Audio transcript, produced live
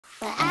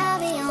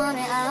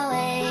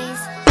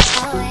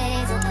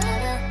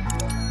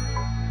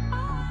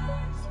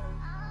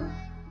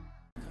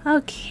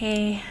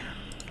Okay.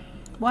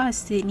 Why is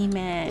Sydney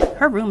mad?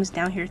 Her room is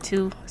down here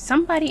too.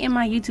 Somebody in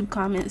my YouTube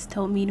comments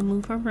told me to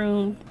move her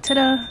room to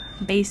the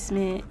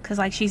basement because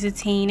like she's a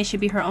teen. It should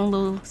be her own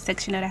little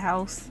section of the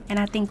house. And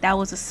I think that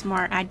was a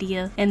smart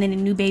idea. And then the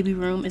new baby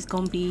room is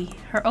gonna be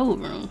her old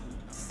room.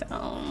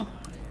 So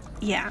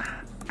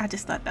yeah, I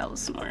just thought that was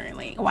smart.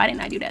 Like, why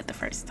didn't I do that the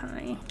first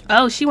time?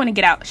 Oh, she wanna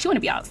get out. She wanna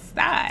be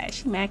outside.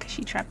 She mad because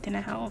she trapped in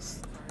the house.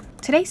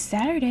 Today's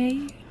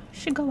Saturday.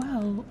 Should go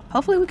out.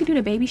 Hopefully we could do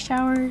the baby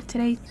shower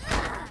today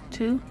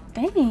too.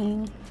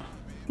 Dang.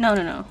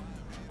 No.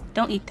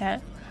 Don't eat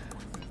that.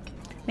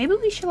 Maybe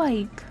we should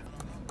like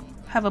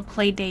have a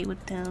play date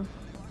with them.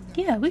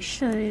 Yeah, we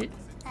should.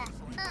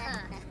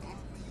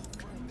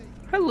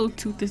 Her little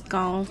tooth is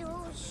gone.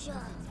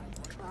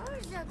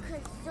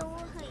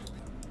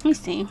 Let me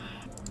see.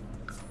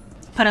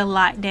 Put a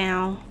lot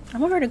down. I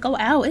want her to go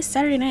out. It's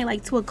Saturday night,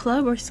 like to a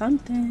club or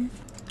something.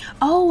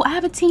 Oh, I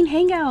have a teen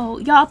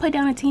hangout. Y'all put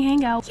down a teen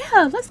hangout.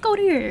 Yeah, let's go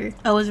there.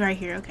 Oh, it's right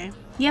here. Okay.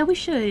 Yeah, we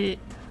should.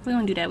 We're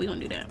gonna do that. We're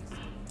gonna do that.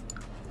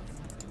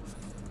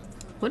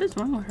 What is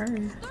wrong with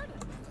her?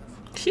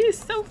 She is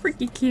so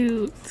freaking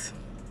cute.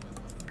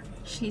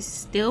 She's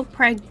still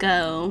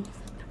preggo.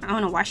 I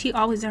don't know why she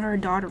always in her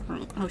daughter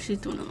room. Oh, she's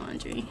doing the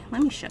laundry.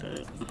 Let me shut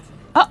up.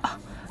 Oh,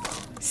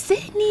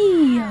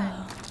 Sydney.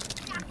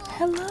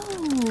 Hello.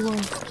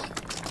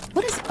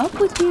 What is up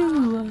with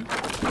you?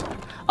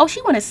 Oh,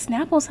 she want to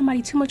snap on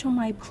somebody too much on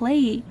my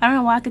plate. I don't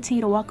know why I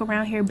continue to walk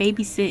around here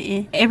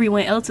babysitting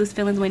everyone else's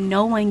feelings when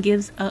no one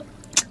gives a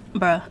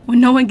when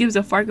no one gives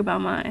a fuck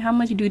about mine. How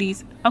much do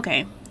these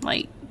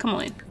like, come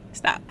on,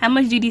 stop. How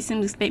much do these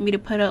Sims expect me to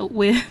put up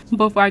with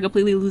before I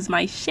completely lose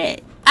my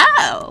shit?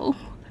 Ow.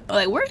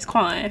 Like, where's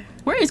Quan?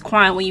 Where is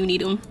Quan when you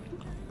need him?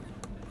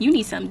 You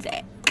need some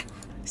Zach.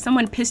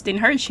 Someone pissed in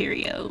her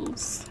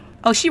Cheerios.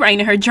 Oh, she writing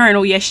in her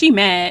journal. Yeah, she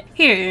mad.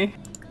 Here.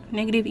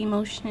 Negative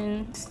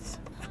emotions.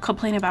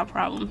 Complain about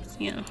problems.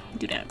 Yeah,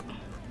 do that.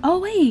 Oh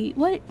wait,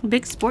 what?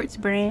 Big sports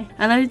brand.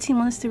 Another team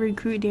wants to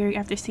recruit Derek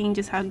after seeing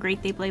just how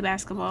great they play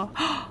basketball.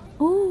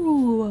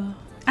 Ooh,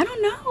 I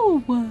don't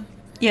know.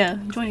 Yeah,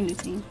 join a new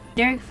team.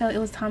 Derek felt it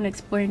was time to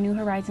explore new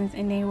horizons,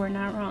 and they were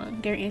not wrong.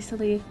 Derek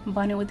instantly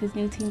bonded with his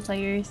new team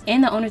players,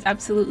 and the owners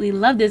absolutely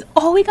loved this.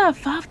 Oh, we got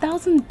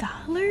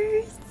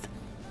 $5,000.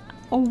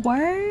 A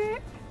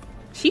word?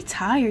 She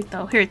tired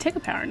though. Here, take a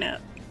power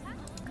nap.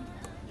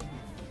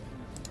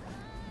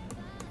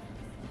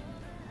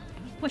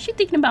 What's she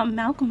thinking about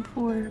Malcolm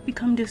for?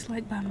 Become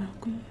disliked by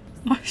Malcolm.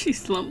 Why she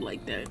slumped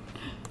like that?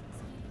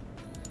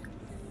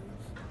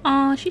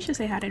 Oh, she should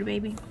say hi to the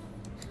baby.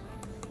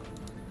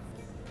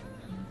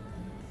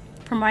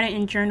 From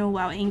writing in journal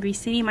while angry,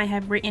 City might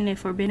have written a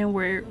forbidden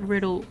word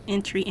riddle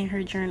entry in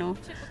her journal,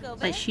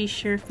 but she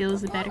sure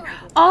feels better.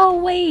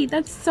 Oh wait,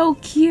 that's so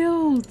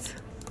cute.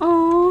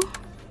 Oh.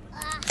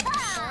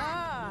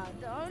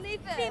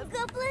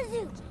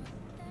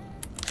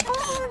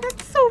 Oh,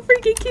 that's so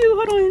freaking cute.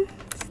 Hold on.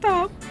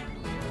 Stop.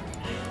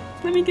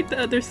 Let me get the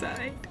other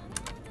side.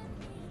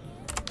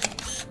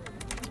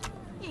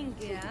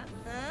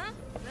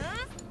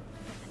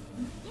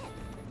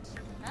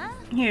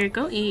 Here,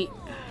 go eat.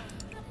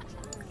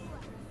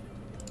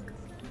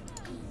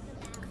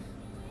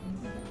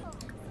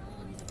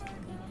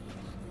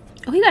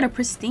 Oh, he got a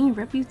pristine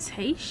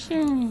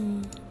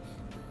reputation.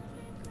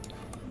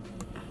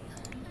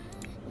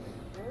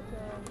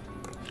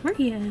 Where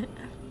he at?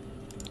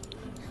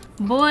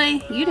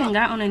 Boy, you done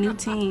got on a new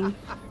team.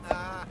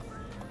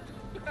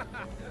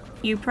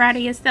 You proud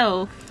of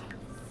yourself?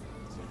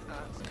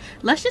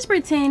 Let's just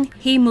pretend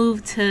he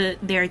moved to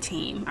their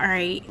team,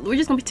 alright? We're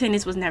just gonna pretend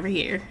this was never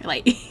here.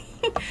 Like,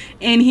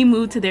 and he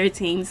moved to their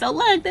team. So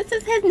look, this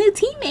is his new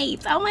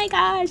teammates. Oh my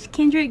gosh.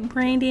 Kendrick,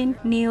 Brandon,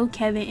 Neil,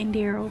 Kevin, and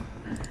Daryl.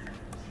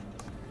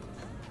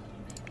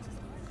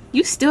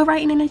 You still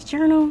writing in this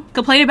journal?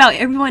 Complain about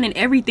everyone and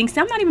everything.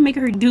 See, I'm not even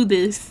making her do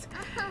this.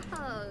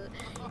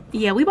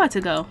 Yeah, we about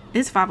to go.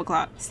 It's 5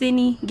 o'clock.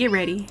 Sydney, get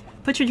ready.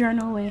 Put your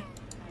journal away.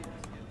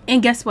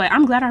 And guess what?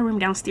 I'm glad I room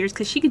downstairs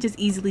because she could just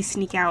easily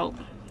sneak out.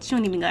 She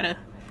don't even gotta.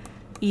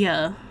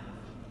 Yeah.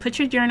 Put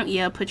your journal.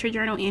 Yeah, put your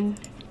journal in.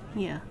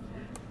 Yeah.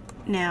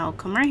 Now,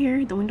 come right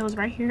here. The window's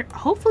right here.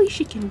 Hopefully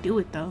she can do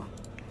it though.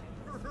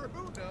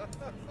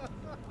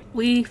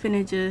 We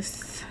finna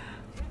just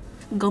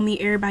go meet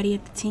everybody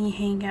at the teen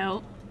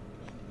hangout.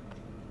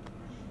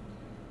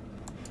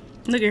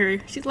 Look at her.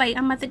 She's like,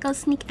 I'm about to go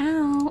sneak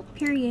out.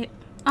 Period.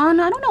 Oh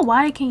no, I don't know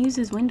why I can't use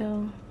this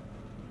window.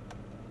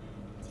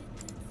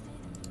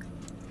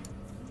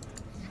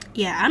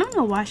 Yeah, I don't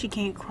know why she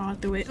can't crawl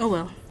through it. Oh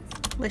well.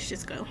 Let's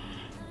just go.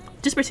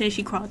 Just pretend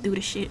she crawled through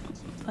the shit.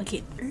 Fuck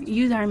it.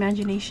 Use our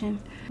imagination.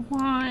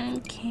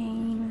 Juan,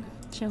 Kane,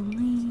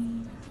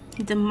 Jolene,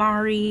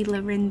 Damari,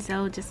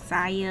 Lorenzo,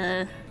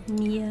 Josiah,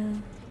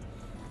 Mia,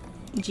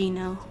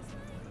 Gino,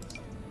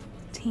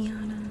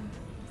 Tiana.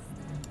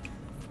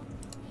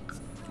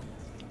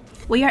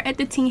 We are at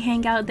the teen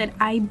hangout that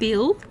I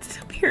built.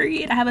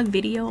 period. I have a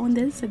video on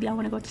this if y'all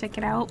want to go check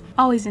it out.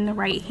 Always in the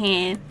right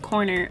hand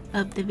corner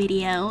of the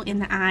video in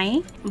the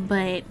eye.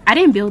 But I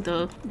didn't build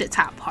the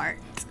top part.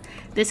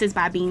 This is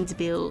by Beans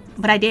build.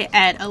 But I did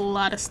add a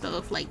lot of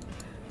stuff like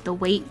the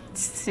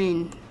weights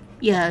and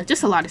yeah,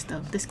 just a lot of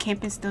stuff. This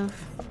camping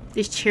stuff,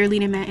 this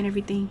cheerleading mat and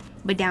everything.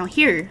 But down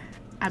here,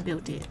 I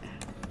built it.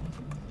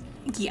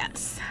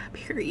 Yes,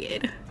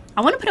 period.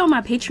 I want to put it on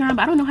my Patreon, but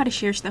I don't know how to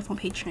share stuff on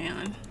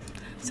Patreon.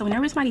 So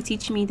whenever somebody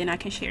teaches me, then I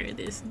can share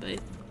this. But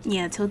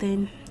yeah, till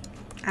then,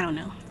 I don't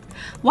know.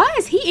 Why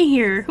is he in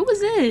here? Who is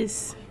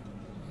this?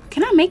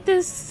 Can I make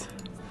this?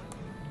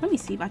 Let me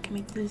see if I can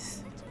make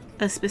this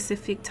a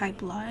specific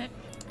type lot.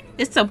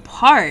 It's a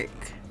park.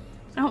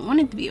 I don't want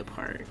it to be a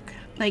park.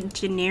 Like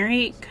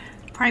generic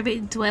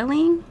private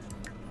dwelling.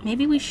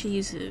 Maybe we should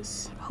use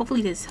this.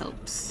 Hopefully this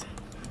helps.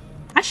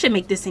 I should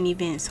make this an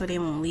event so they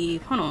won't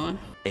leave. Hold on.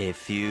 A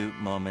few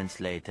moments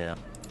later.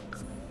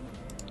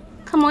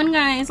 Come on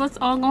guys, let's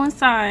all go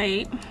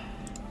inside.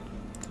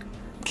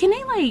 Can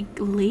they like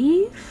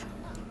leave?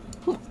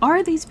 Who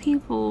are these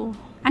people?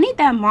 I need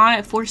that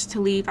mod forced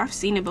to leave. I've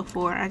seen it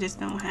before. I just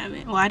don't have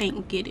it. Well, I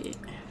didn't get it.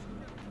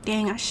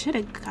 Dang, I should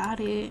have got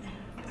it.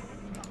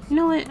 You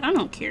know what? I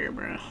don't care,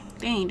 bro.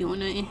 They ain't doing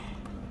nothing.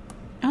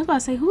 I was about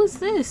to say, who is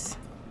this?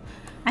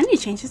 I need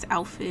to change this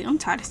outfit. I'm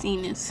tired of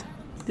seeing this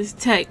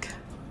tech.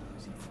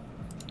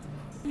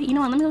 You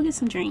know what? Let me go get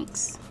some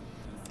drinks.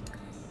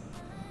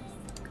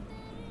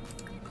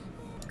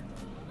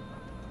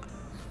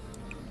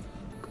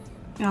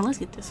 Now let's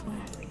get this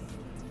one.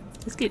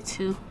 Let's get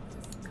two.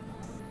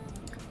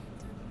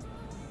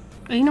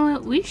 Oh, you know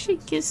what? We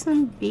should get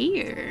some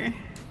beer.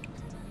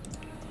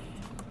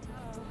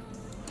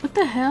 What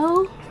the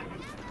hell?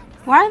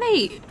 Why are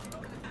they?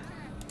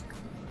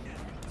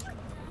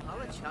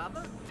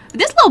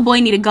 This little boy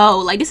need to go.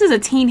 Like, this is a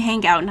teen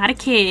hangout, not a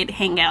kid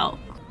hangout.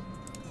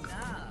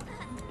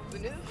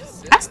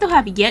 I still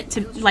have yet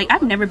to, like,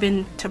 I've never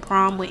been to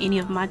prom with any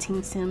of my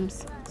teen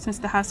Sims since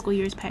the high school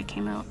years pack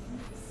came out.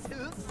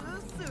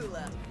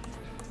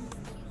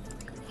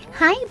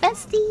 Hi,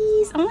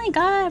 besties. Oh my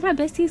god, my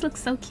besties look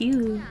so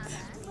cute.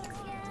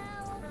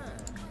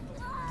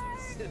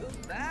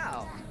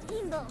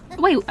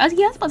 Wait, yeah, I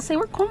was about to say,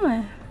 we're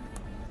Quan.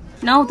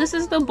 No, this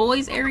is the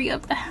boys' area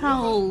of the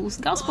house.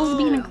 Y'all supposed to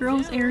be in the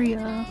girls'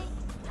 area.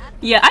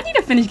 Yeah, I need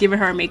to finish giving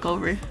her a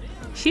makeover.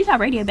 She's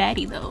already a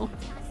baddie though.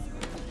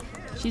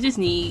 She just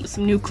needs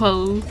some new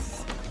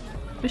clothes.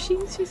 But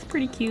she's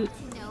pretty cute.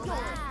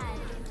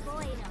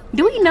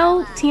 Do we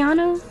know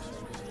Tiana?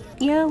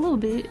 Yeah, a little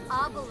bit.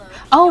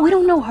 Oh, we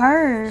don't know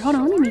her. Hold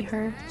on, let me meet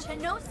her.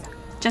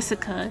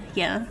 Jessica,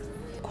 yeah.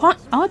 Quan,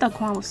 oh, I thought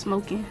Quan was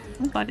smoking.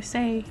 I was about to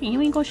say, you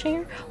ain't gonna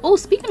share? Oh,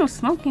 speaking of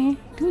smoking,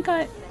 do we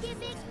got...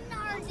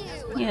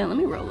 Yeah, let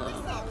me roll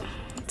up.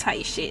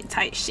 Tight shit,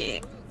 tight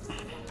shit.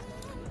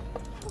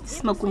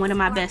 Smoking one of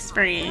my best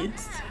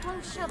friends.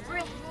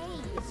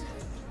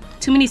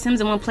 Too many Sims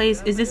in one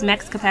place. Is this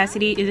max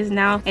capacity? Is this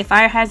now a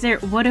fire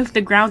hazard? What if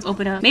the grounds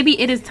open up? Maybe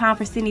it is time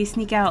for Cindy to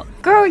sneak out.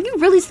 Girl, you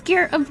really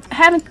scared of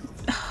having...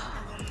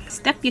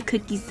 Step your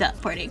cookies up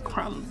before they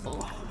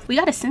crumble. We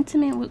got a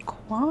sentiment with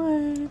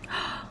Quan.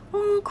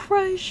 Oh,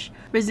 crush.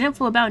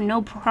 Resentful about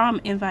no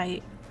prom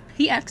invite.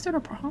 He asked her to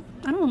prom?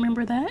 I don't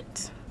remember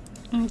that.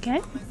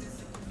 Okay.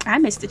 I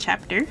missed a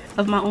chapter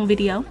of my own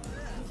video.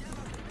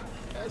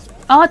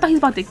 Oh, I thought he was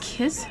about to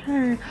kiss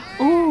her.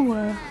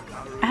 Oh,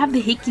 I have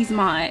the Hickeys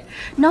mod.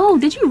 No,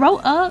 did you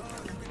roll up?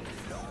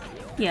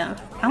 Yeah.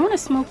 I want to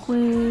smoke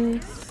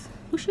with...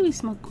 Who should we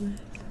smoke with?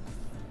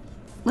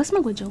 Let's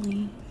smoke with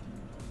Jolene.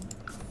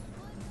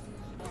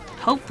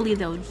 Hopefully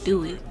they'll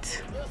do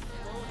it.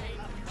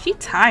 She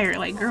tired.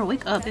 Like, girl,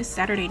 wake up. It's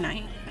Saturday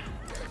night.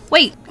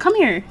 Wait, come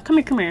here. Come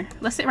here, come here.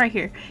 Let's sit right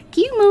here.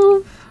 Can you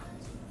move?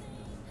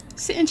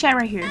 Sit and chat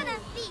right here.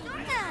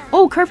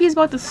 Oh, curfew's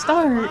about to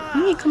start.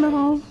 You ain't coming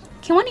home.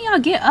 Can one of y'all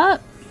get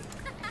up?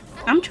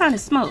 I'm trying to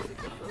smoke.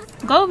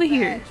 Go over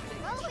here.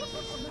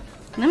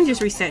 Let me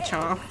just reset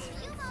y'all.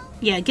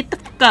 Yeah, get the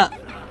fuck up.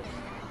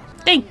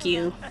 Thank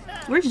you.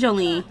 Where's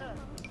Jolene?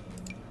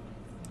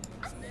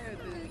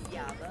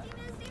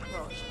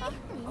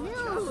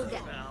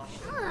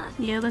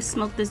 Yeah, let's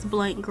smoke this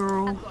blunt,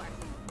 girl.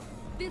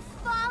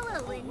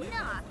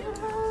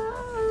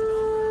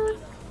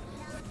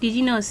 Did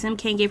you know a Sim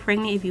can't get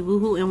pregnant if you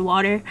woohoo in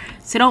water?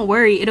 So don't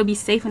worry, it'll be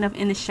safe enough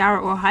in the shower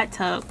or hot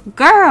tub.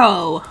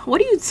 Girl,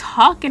 what are you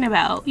talking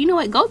about? You know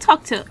what? Go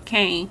talk to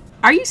Kane.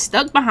 Are you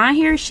stuck behind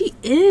here? She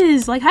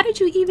is. Like, how did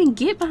you even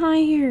get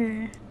behind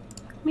here?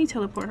 Let me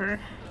teleport her.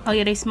 Oh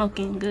yeah, they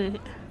smoking.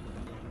 Good.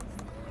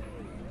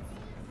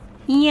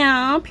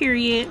 Yeah,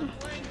 period.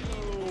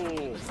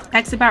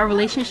 Ask about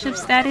relationship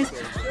status.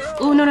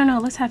 Oh, no, no, no.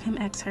 Let's have him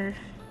ask her.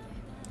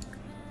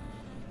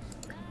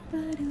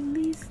 But at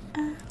least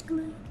I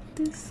look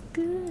this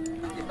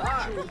good.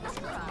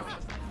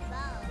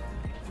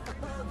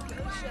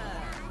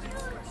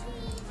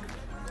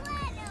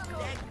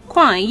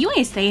 Quan, you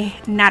ain't say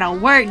not a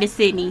word to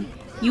Sydney.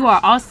 You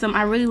are awesome.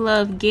 I really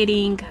love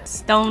getting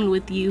stoned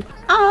with you.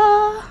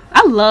 Ah,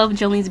 I love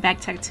Jolene's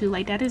back tattoo.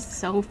 Like, that is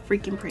so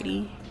freaking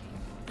pretty.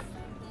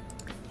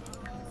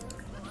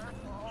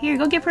 Here,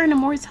 go give her an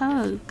Amor's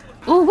hug.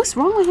 Oh, what's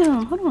wrong with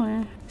him? Hold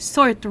on.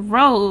 Sore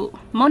throat.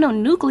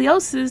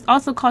 Mononucleosis,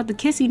 also called the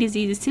kissing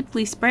disease, is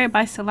typically spread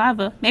by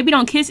saliva. Maybe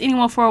don't kiss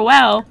anyone for a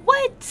while.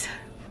 What?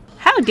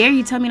 How dare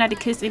you tell me not to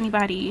kiss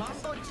anybody?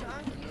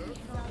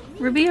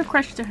 Reveal your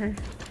crush to her.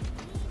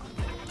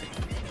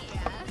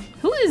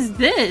 Who is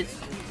this?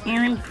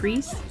 Aaron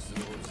Priest?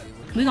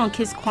 We gonna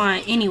kiss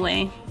Quan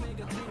anyway.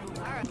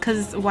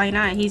 Cause why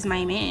not? He's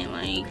my man.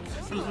 Like,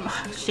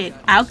 ugh, shit.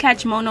 I'll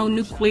catch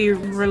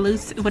mononuclear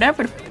release,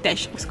 whatever that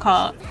shit was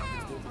called.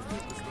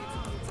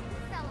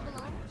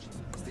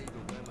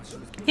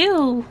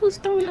 Ew, who's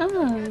throwing up?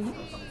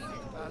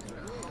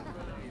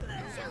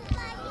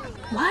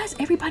 Why is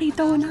everybody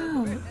throwing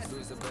up?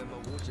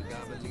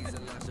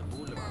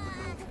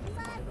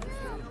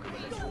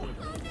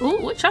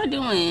 Ooh, what y'all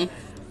doing?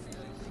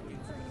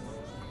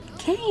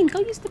 Kane, go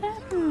use the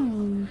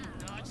bathroom.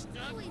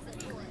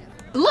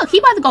 Look, he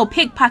about to go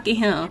pickpocket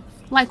him.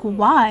 Like,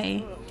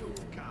 why?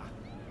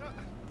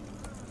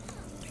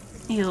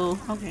 Ew,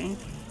 okay.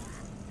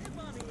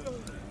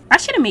 I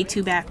should have made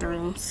 2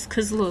 bathrooms.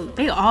 Because, look,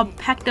 they all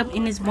packed up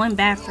in this one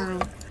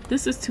bathroom.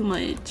 This is too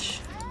much.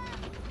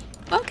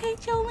 Okay,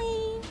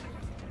 Jolene.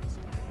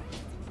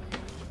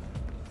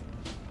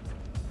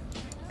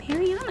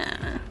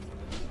 Periana.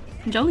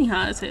 Jolene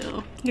hot as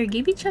hell. Here,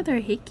 give each other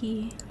a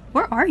hickey.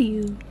 Where are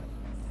you?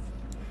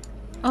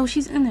 Oh,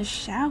 she's in the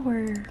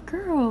shower.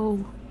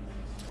 Girl.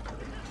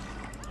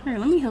 Here,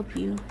 let me help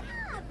you.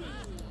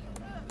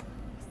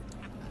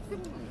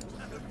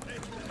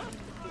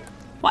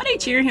 Why they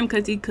cheer him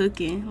because he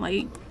cooking?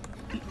 Like,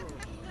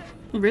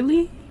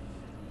 really?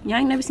 Y'all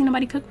ain't never seen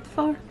nobody cook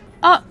before?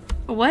 Oh,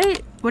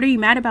 what? What are you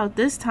mad about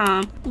this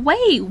time?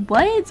 Wait,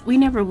 what? We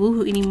never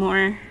woohoo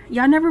anymore.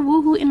 Y'all never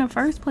woohoo in the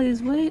first place.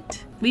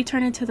 What? We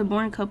turned into the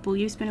boring couple.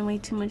 You're spending way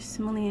too much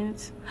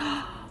simoleons.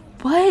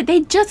 What?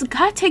 They just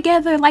got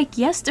together like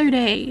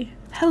yesterday.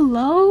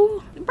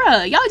 Hello?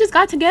 Bruh, y'all just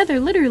got together,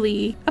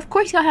 literally. Of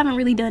course y'all haven't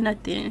really done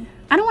nothing.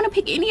 I don't want to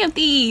pick any of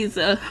these.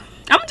 I'm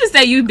gonna just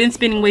say you've been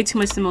spending way too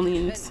much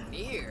simoleons.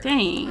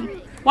 Dang.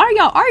 Why are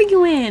y'all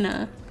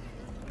arguing?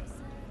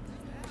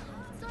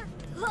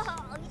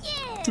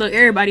 Look,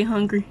 everybody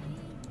hungry.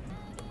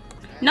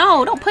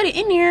 No, don't put it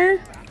in there.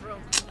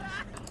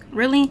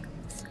 Really?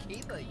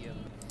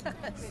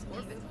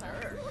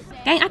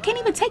 Dang, I can't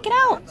even take it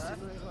out.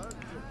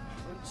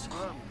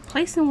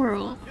 Place in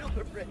world.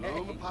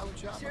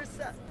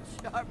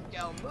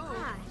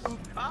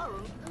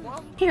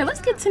 Here,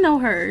 let's get to know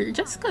her.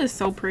 Jessica is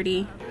so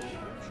pretty.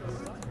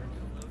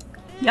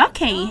 Y'all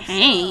can't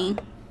hang.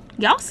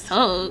 Y'all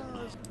suck.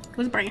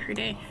 Let's bring her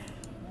day.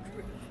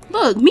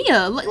 Look,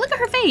 Mia, look at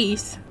her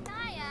face.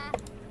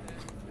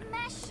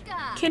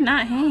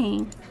 Cannot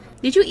hang.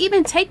 Did you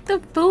even take the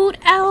food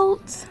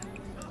out?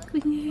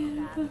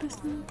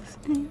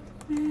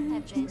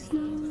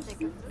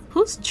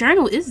 Whose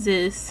journal is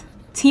this?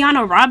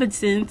 Tiana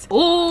Robinson's.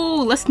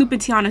 Oh, let's snoop in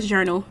Tiana's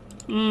journal.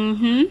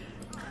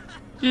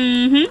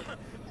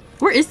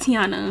 Where is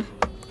Tiana?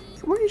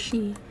 Where is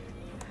she?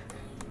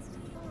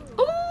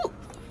 Oh,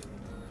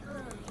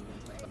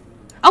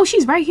 oh,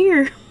 she's right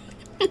here.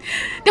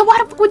 Then why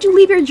the fuck would you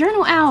leave your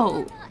journal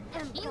out?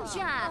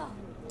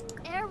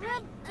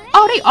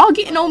 Oh, they all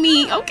getting on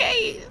me.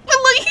 Okay. But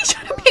look, he's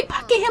trying to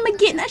pickpocket him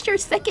again. That's your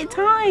second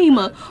time.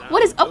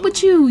 What is up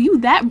with you? You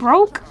that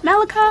broke,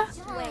 Malika?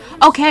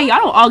 Okay, y'all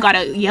don't all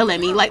gotta yell at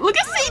me. Like, look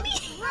at Sadie.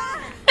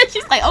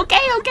 She's like, okay,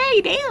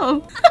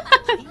 damn.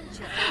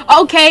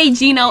 Okay,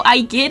 Gino,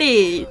 I get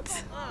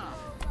it.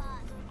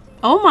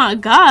 Oh my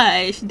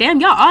gosh. Damn,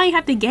 y'all all ain't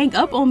have to gang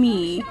up on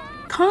me.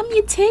 Calm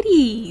your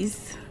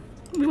titties.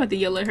 We about to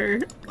yell at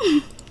her.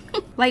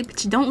 Like,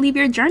 bitch, don't leave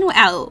your journal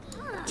out.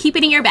 Keep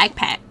it in your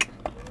backpack.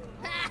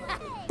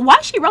 Why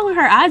is she rolling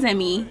her eyes at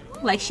me?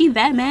 Like, she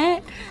that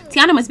mad?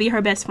 Tiana must be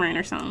her best friend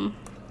or something.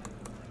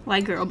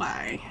 Like, girl,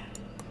 bye.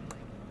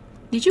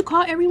 Did you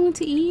call everyone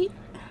to eat?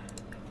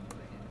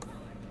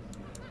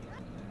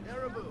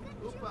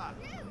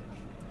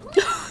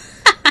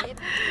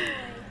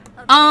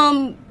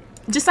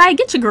 Josiah,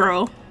 get your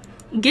girl.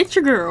 Get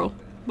your girl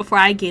before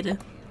I get her.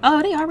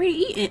 Oh, they already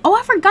eating. Oh,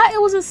 I forgot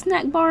it was a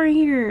snack bar in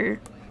here.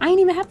 I ain't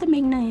even have to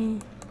make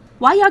none.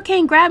 Why y'all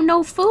can't grab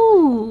no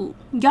food?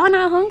 Y'all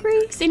not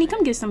hungry? Cindy,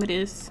 come get some of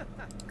this.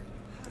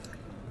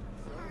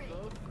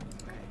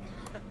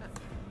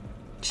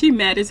 She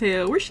mad as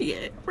hell. Where's she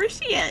at? Where's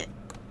she at?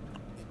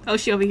 Oh,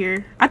 she over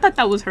here. I thought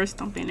that was her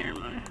stomping there,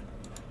 man.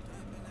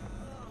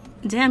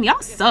 Damn,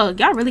 y'all suck.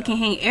 Y'all really can't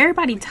hang.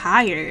 Everybody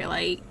tired.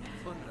 Like,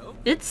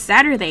 it's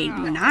Saturday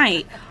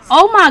night.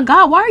 Oh my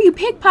god, why are you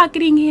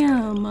pickpocketing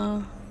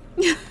him?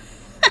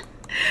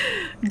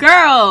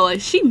 Girl,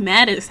 she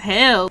mad as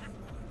hell.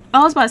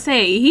 I was about to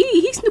say,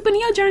 he's snooping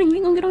in your journey. You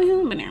ain't gonna get on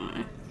him, but never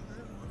mind.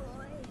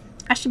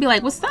 I should be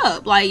like, what's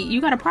up? Like, you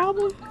got a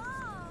problem?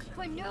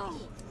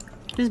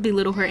 Just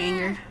belittle her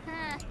anger.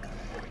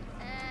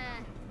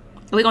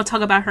 We're gonna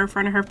talk about her in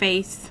front of her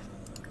face.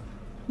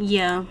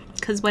 Yeah,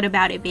 cause what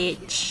about it,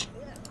 bitch?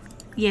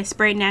 Yeah,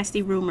 spread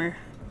nasty rumor.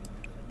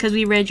 Because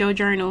we read your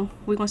journal.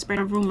 We're going to spread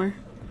a rumor.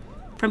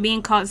 From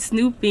being caught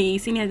snooping.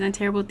 Sydney has done a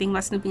terrible thing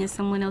by snooping in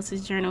someone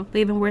else's journal. But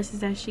even worse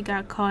is that she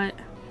got caught.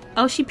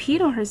 Oh, she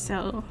peed on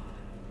herself.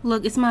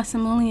 Look, it's my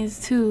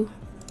simoleons too.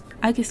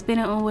 I can spend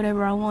it on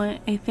whatever I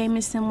want. A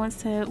famous sim once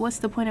said, what's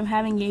the point of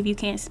having it if you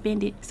can't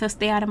spend it? So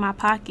stay out of my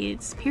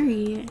pockets.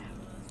 Period.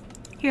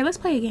 Here, let's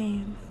play a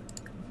game.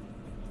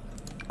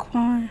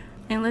 Quan.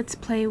 And let's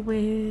play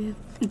with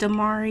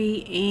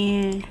Damari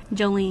and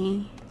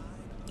Jolene.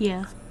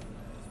 Yeah.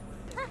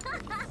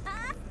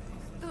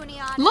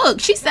 Look,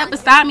 she sat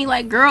beside me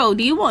like, girl,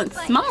 do you want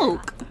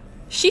smoke?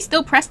 She's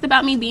still pressed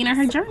about me being in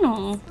her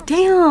journal.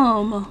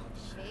 Damn.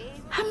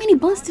 How many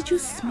blunts did you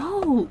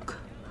smoke?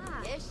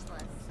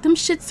 Them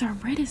shits are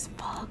red as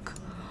fuck.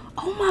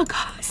 Oh my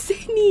god,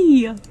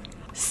 Sydney.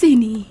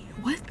 Sydney,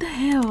 what the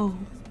hell?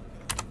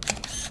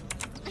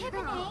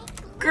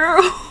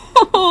 Girl,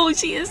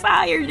 she is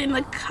higher than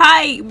the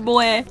kite,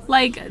 boy.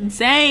 Like,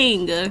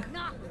 dang.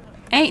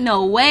 Ain't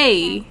no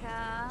way.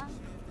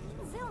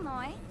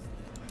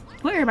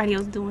 What everybody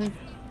else doing?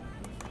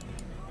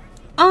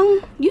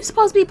 You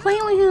supposed to be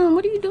playing with him.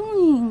 What are you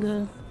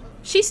doing?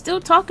 She's still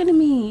talking to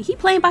me. He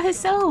playing by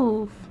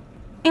himself.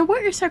 And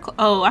where is her clothes?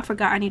 Oh, I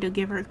forgot I need to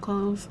give her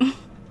clothes.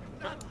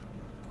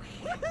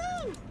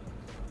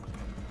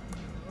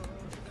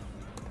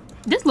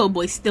 This little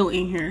boy's still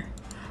in here.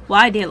 Well,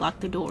 I did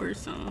lock the door,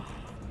 so.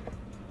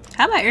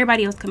 How about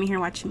everybody else come in here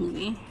and watch a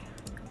movie?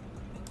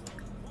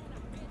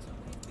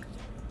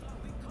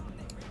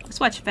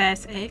 Let's watch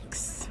Fast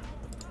X.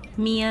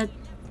 Mia.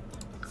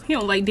 He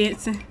don't like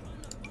dancing.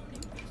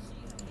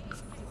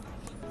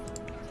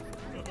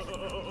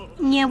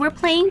 Yeah, we're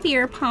playing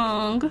beer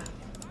pong.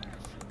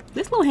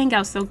 This little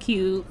hangout's so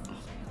cute.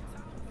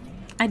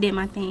 I did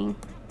my thing.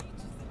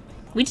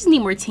 We just need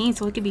more teens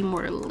so it could be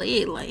more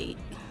lit, like.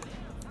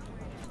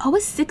 Oh,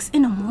 it's 6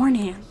 in the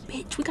morning.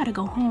 Bitch, we gotta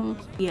go home.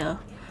 Yeah,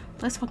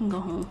 let's fucking go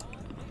home.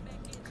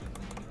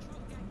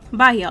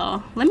 Bye,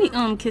 y'all. Let me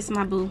kiss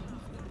my boo.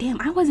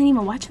 Damn, I wasn't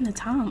even watching the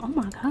time. Oh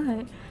my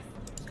god.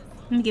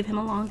 Let me give him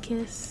a long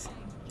kiss.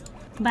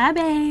 Bye,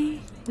 babe.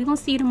 We're gonna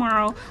see you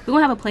tomorrow. We're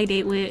gonna have a play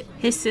date with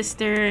his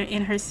sister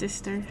and her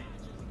sister.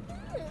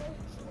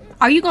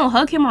 Are you gonna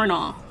hug him or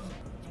not?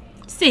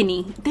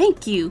 Sydney,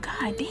 thank you.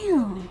 God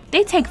damn.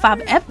 They take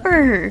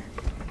forever.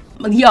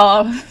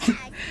 Y'all,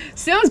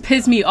 Sims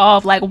pissed me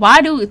off. Like,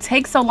 why do it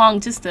take so long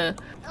just to...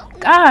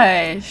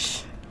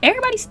 Gosh.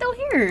 Everybody's still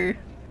here.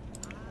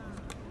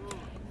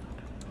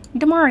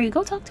 Damari,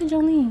 go talk to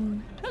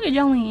Jolene. Talk to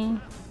Jolene.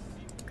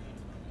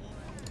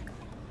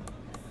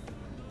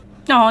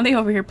 Oh, they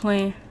over here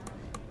playing.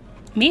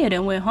 Mia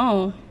done went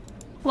home.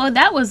 Well,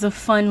 that was a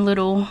fun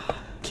little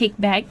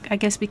kickback, I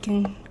guess we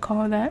can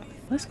call that.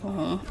 Let's go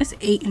home. It's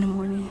 8 in the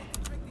morning.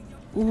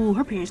 Ooh,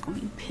 her parents gonna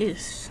be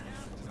pissed.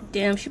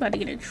 Damn, she about to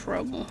get in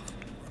trouble.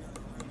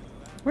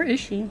 Where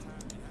is she?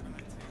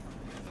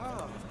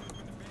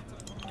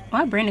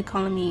 Why Brandon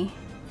calling me?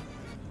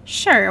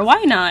 Sure,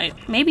 why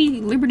not? Maybe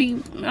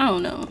Liberty, I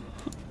don't know.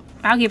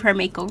 I'll give her a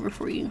makeover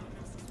for you.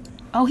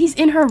 Oh, he's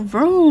in her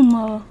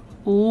room.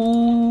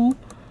 Ooh,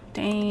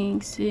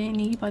 dang,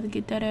 Sydney, you about to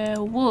get that ass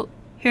whooped.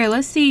 Here,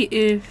 let's see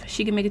if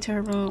she can make it to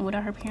her room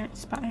without her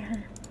parents spotting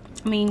her.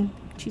 I mean,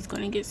 she's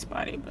gonna get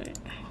spotted, but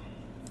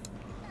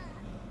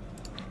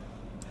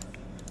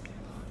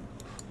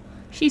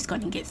she's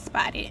gonna get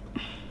spotted.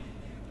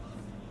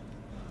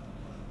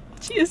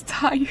 She is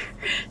tired.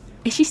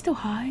 Is she still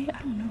high?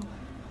 I don't know.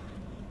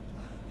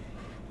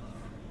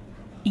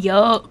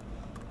 Yup.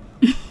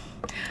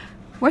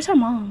 Where's her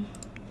mom?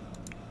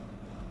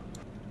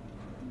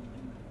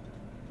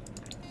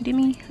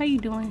 Demi, how you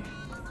doing?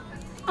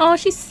 Oh,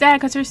 she's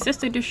sad because her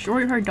sister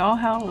destroyed her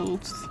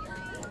dollhouse.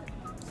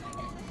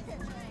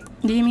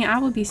 Demi, I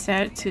would be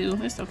sad too.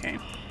 It's okay.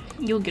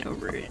 You'll get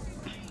over it.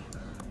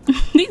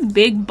 These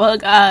big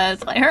bug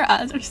eyes. Like, her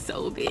eyes are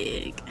so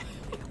big.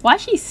 Why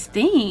she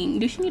sting?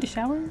 Does she need a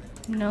shower?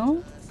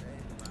 No.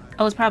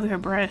 Oh, it's probably her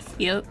breath.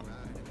 Yep.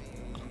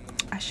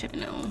 I should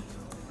have known.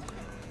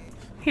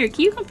 Here,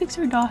 can you come fix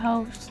her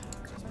dollhouse?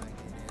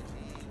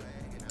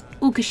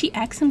 Ooh, could she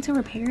ask him to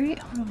repair it?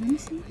 Hold on, let me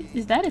see.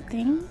 Is that a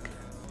thing?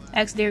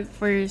 Ask Derek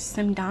for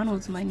some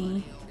Donald's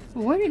money.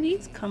 Where did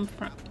these come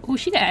from? Ooh,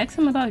 she could ask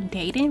him about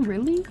dating?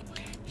 Really?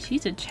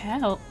 She's a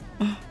child.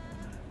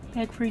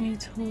 Back for new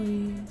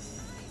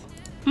toys.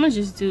 I'm gonna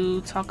just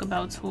do talk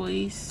about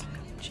toys.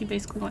 She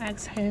basically gonna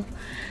ask him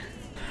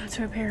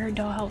to repair her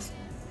dollhouse.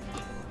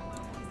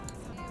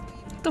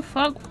 What the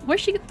fuck?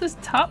 Where'd she get this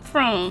top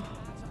from?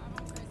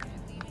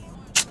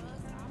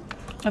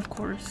 Of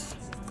course.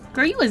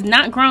 Girl, you is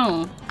not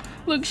grown.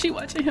 Look, she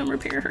watching him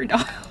repair her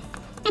doll.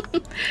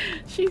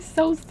 She's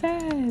so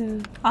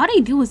sad. All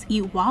they do is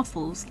eat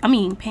waffles. I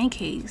mean,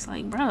 pancakes.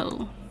 Like,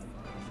 bro,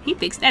 he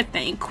fixed that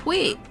thing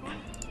quick.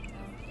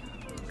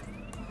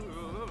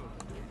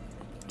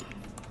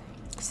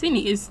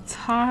 Sydney is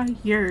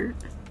tired.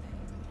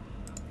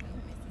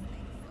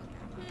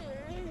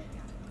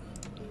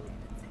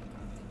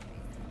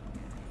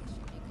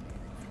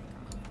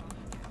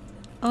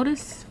 Oh,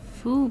 this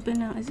food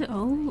been out? Is it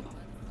old?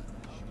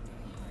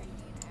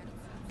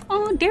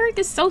 Oh, Derek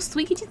is so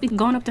sweet. He just be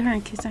going up to her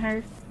and kissing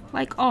her.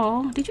 Like,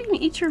 oh, did you even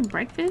eat your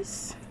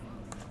breakfast?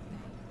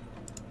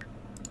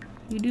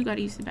 You do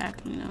gotta use the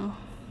bathroom though.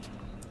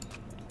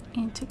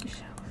 And take a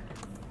shower.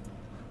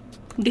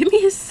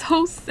 Demi is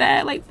so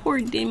sad. Like, poor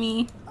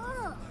Demi.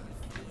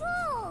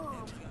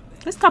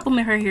 Let's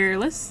compliment her here.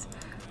 Let's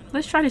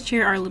try to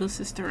cheer our little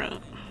sister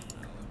up.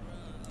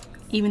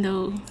 Even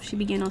though she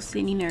be getting on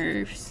Sydney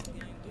nerves.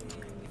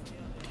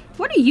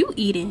 What are you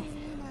eating?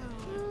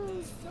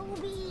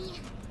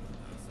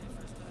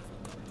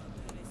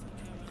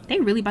 They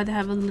really about to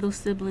have a little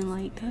sibling.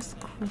 Like, that's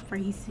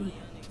crazy.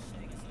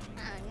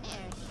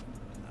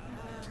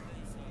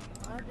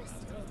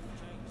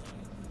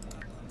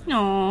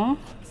 Aww.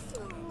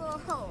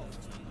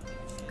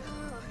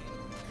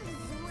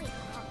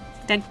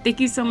 Thank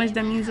you so much.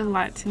 That means a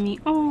lot to me.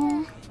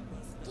 Oh.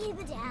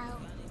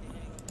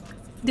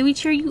 Did we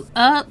cheer you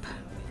up?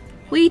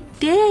 We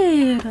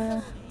did.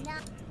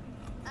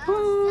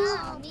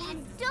 Oh.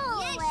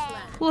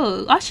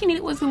 Whoa, all she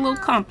needed was a little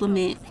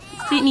compliment.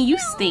 Sydney, you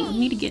stink. You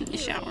need to get in the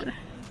shower.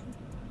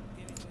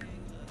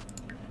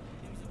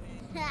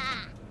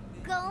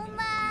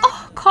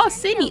 Oh, call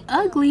Sydney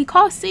ugly.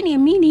 Call Sydney a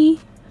meanie.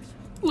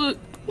 Look,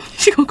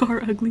 she gonna call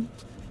her ugly.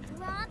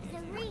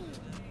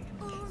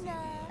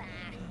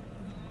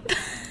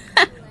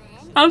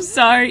 I'm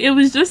sorry, it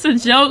was just a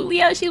joke.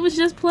 Yeah, she was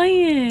just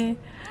playing.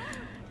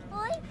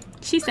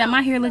 She said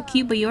my hair look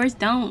cute, but yours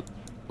don't.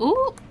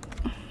 Ooh.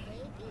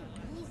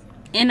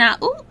 And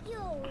ooh.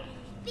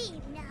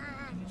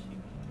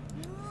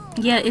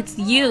 Yeah, it's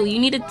you. You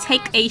need to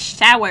take a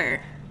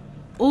shower.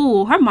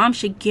 Ooh, her mom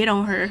should get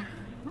on her.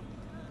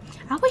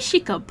 I wish she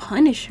could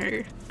punish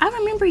her. I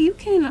remember you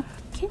can't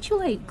you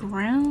like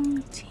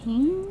ground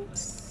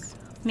teams?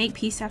 Make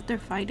peace after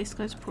fight,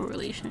 discuss poor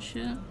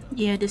relationship.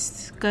 Yeah,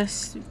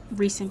 discuss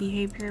recent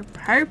behavior.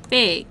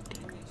 Perfect.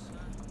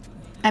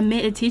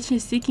 Admit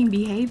attention-seeking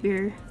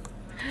behavior.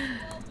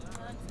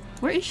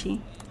 Where is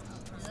she?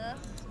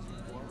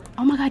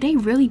 Oh my god, they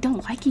really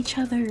don't like each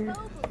other.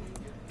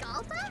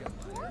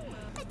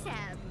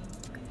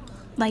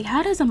 Like,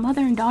 how does a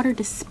mother and daughter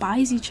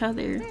despise each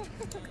other?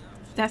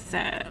 That's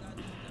sad.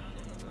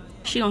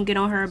 She gonna get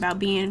on her about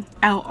being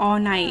out all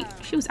night.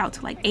 She was out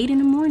till like 8 in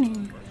the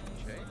morning.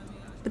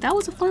 But that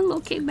was a fun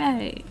little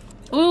kickback.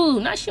 Ooh,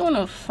 now she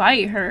wanna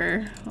fight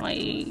her.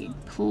 Like,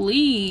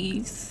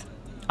 please.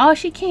 Oh,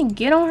 she can't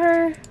get on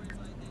her?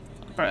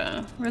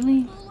 Bruh,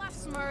 really?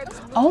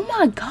 Oh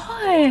my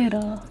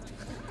god.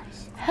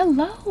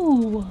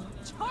 Hello.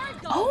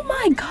 Oh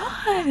my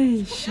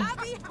gosh.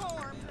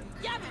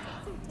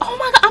 Oh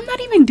my god, I'm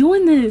not even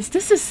doing this.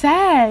 This is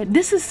sad.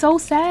 This is so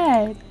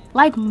sad.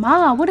 Like,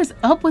 Ma, what is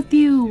up with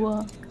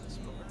you?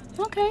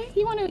 Okay,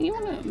 you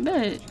wanna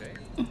bet.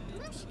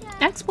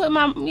 That's what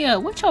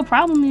what your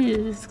problem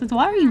is. Cause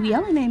why are you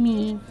yelling at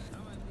me?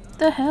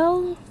 The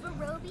hell?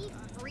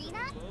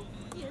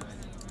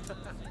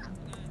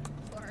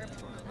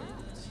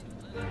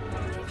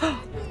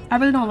 I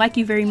really don't like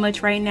you very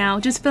much right now.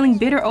 Just feeling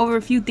bitter over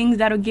a few things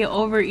that'll get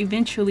over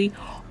eventually.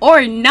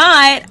 Or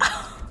not.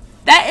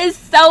 That is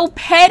so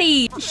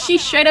petty. She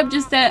straight up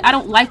just said, I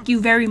don't like you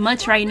very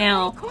much right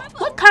now.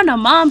 What kind of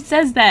mom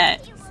says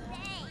that?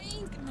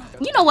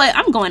 You know what?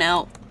 I'm going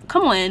out.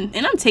 Come on.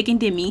 And I'm taking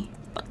Demi.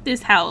 Fuck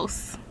this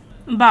house.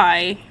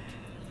 Bye.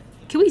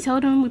 Can we tell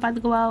them we about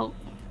to go out?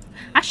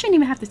 I shouldn't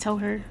even have to tell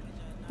her.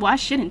 Well, I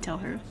shouldn't tell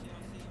her.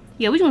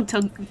 Yeah, we're gonna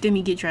tell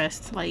Demi get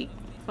dressed. Like,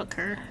 fuck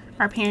her.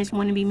 Our parents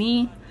want to be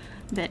me.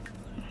 But,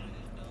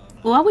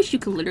 well, I wish you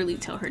could literally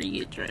tell her to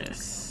get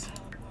dressed.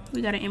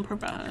 We gotta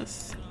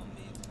improvise.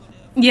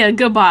 Yeah,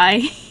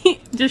 goodbye.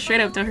 Just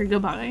straight up tell her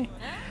goodbye.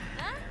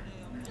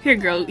 Here,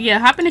 girl. Yeah,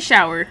 hop in the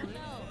shower.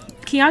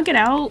 Can y'all get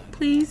out,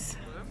 please?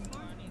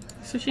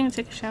 So she can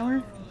take a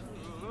shower?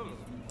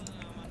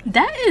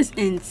 That is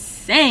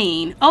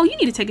insane. Oh, you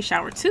need to take a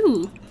shower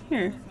too.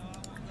 Here.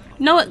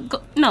 No,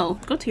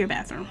 go to your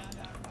bathroom.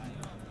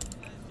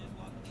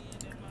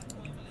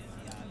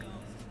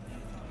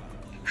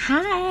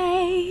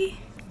 Hi.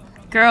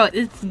 Girl,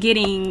 it's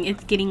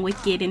getting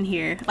wicked in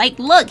here. Like,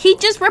 look, he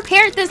just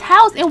repaired this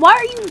house, and why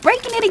are you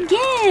breaking it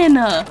again?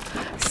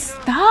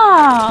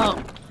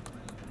 Stop.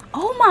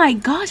 Oh my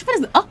gosh, what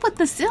is up with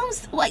the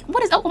Sims? Like,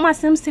 what is up with my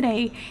Sims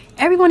today?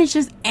 Everyone is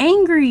just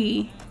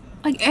angry.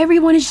 Like,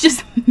 everyone is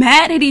just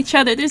mad at each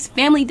other. This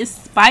family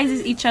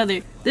despises each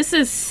other. This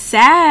is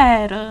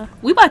sad.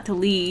 We about to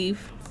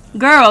leave.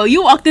 Girl,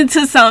 you walked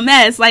into some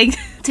mess. Like,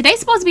 today's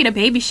supposed to be the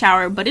baby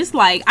shower, but it's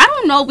like, I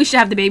don't know if we should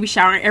have the baby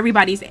shower and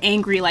everybody's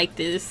angry like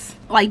this.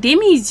 Like,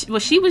 Demi's, well,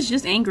 she was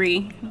just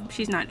angry.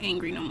 She's not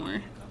angry no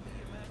more.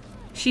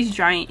 She's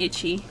dry and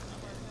itchy.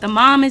 The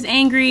mom is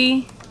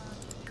angry.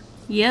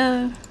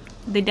 Yeah.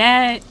 The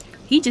dad,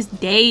 he just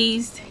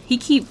dazed. He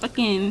keep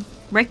fucking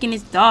wrecking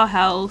his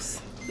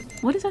dollhouse.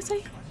 What does that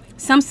say?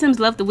 Some Sims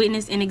love to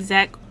witness an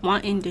exact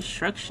wanton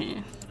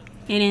destruction.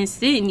 And then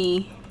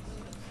Sydney,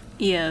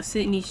 yeah,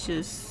 Sydney's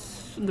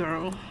just,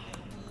 girl.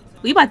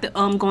 We about to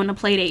go on a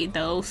play date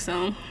though,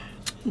 so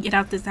get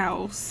out this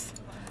house.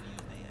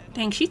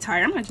 Dang, she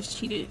tired. I might just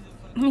cheated.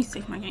 Let me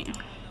save my game.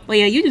 Well,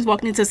 yeah, you just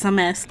walked into some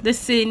mess. This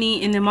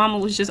Sydney and the mama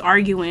was just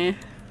arguing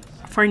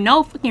for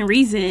no fucking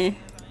reason.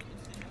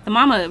 The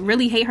mama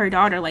really hate her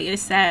daughter. Like,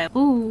 it's sad.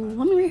 Ooh,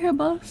 let me read her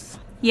buffs.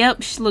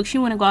 Yep, look, she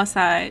want to go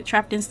outside.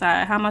 Trapped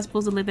inside. How am I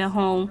supposed to live at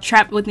home?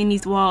 Trapped within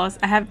these walls.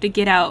 I have to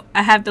get out.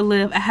 I have to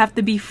live. I have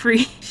to be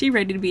free. She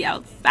ready to be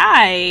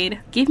outside.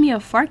 Give me a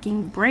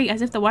fucking break.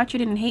 As if the watcher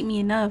didn't hate me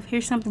enough.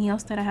 Here's something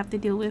else that I have to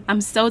deal with. I'm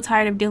so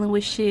tired of dealing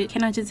with shit.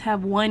 Can I just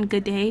have one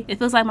good day? It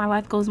feels like my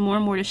life goes more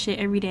and more to shit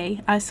every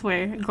day. I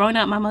swear. Growing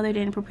up, my mother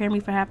didn't prepare me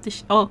for half the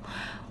oh.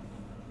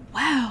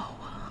 Wow.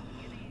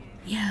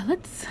 Yeah,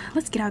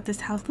 let's get out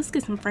this house. Let's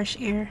get some fresh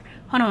air.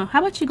 Hold on. How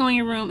about you go in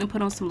your room and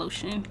put on some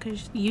lotion?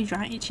 Because you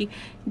dry and itchy.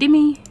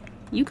 Demi,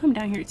 you come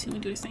down here too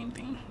and do the same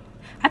thing.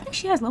 I think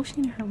she has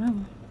lotion in her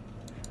room,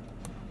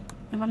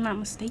 if I'm not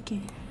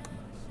mistaken.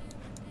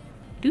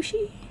 Do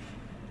she?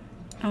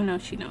 Oh no,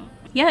 she don't.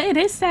 Yeah, it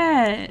is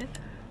sad.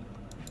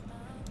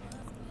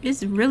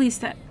 It's really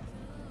sad.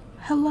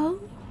 Hello?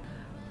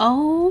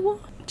 Oh,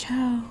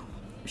 child.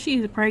 She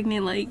is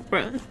pregnant, like,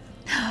 bruh.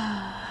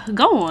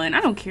 Go on. I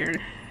don't care.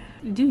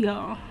 Do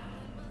y'all?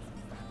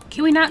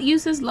 Can we not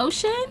use this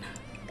lotion?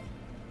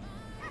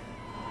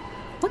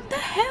 What the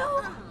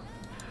hell?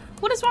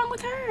 What is wrong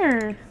with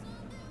her?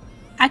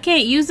 I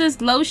can't use this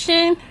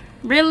lotion?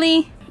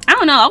 Really? I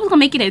don't know. I was gonna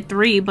make it at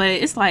 3, but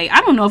it's like, I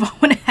don't know if I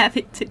want to have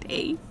it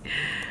today.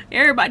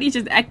 Everybody's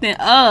just acting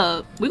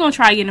up. We're gonna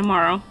try again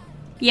tomorrow.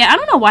 Yeah, I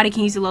don't know why they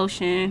can't use the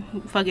lotion.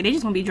 Fuck it, they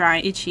just gonna be dry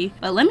and itchy.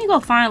 But let me go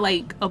find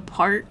like a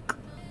park.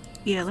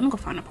 Yeah, let me go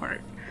find a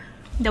park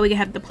that we can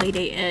have the play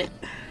date at.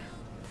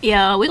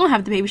 Yeah, we're gonna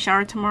have the baby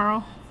shower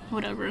tomorrow.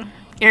 Whatever.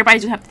 Everybody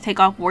just have to take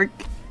off work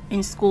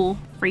and school.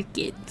 Freak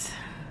it.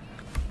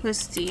 Let's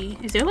see.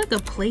 Is there like a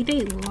play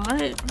date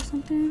lot or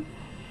something?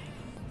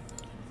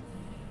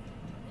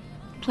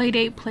 Play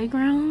date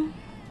playground.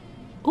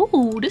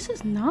 Oh, this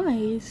is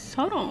nice.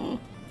 Hold on.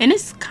 And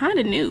it's kind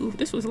of new.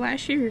 This was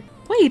last year.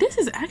 Wait, this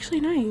is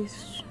actually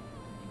nice.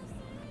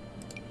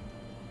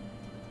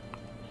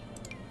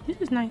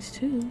 This is nice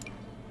too.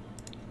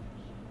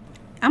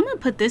 I'm gonna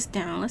put this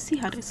down. Let's see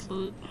how this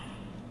looks.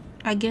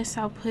 I guess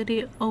I'll put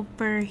it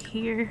over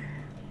here.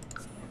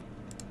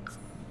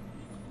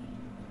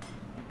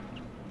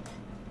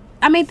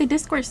 I made the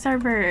Discord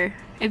server,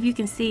 if you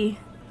can see.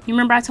 You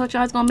remember I told you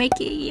I was gonna make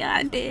it? Yeah,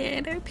 I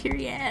did.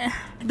 Period.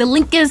 The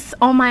link is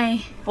on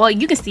my, well,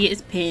 you can see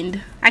it's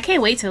pinned. I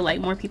can't wait till like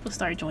more people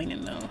start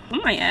joining though. I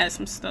might add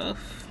some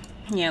stuff.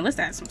 Yeah, let's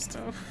add some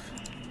stuff.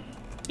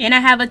 And I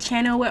have a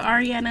channel with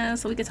Ariana,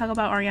 so we can talk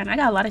about Ariana. I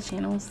got a lot of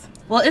channels.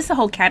 Well, it's a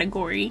whole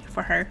category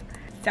for her.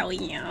 So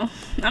yeah,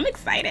 I'm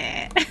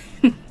excited.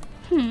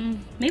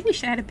 Maybe we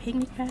should add a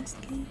picnic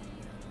basket.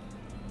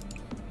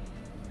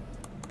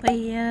 But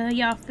yeah,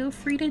 y'all feel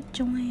free to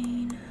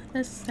join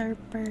the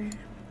server.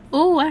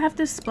 Oh, I have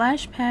this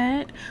splash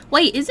pad.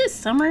 Wait, is it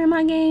summer in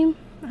my game?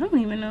 I don't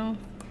even know.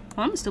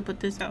 Well, I'm gonna still put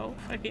this out.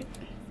 Fuck it.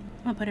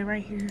 I'm gonna put it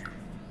right here.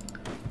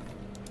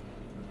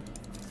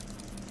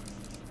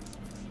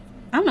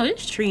 I don't know,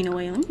 it's treeing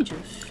away. Let me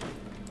just.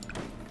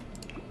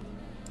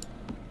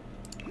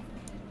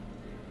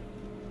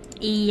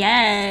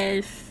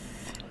 Yes.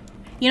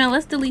 You know,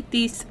 let's delete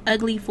these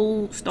ugly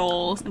food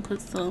stalls and put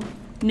some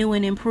new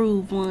and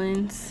improved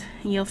ones.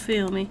 You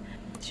feel me?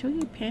 Should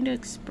we Panda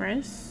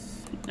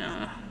Express?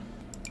 Nah.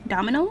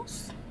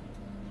 Domino's?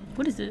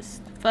 What is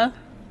this? Pho?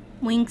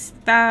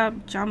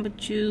 Wingstop, Jamba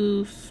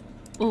Juice.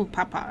 Oh,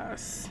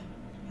 Popeyes.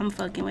 I'm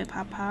fucking with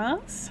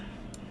Popeyes.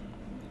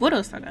 What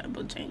else I got?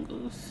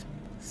 Bojangles.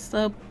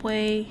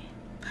 Subway.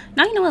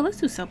 Now you know what? Let's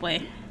do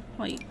Subway.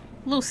 Like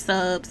little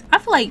subs. I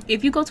feel like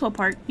if you go to a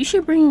park, you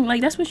should bring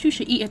like that's what you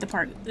should eat at the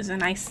park. Is a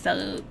nice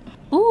sub.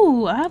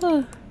 Ooh, I have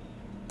a.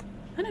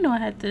 I didn't know I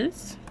had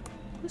this.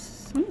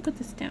 Let me put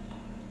this down.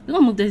 We're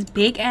gonna move this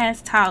big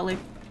ass toddler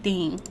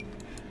thing.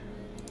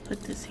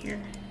 Put this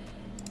here.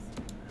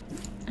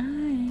 I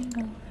ain't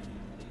gonna.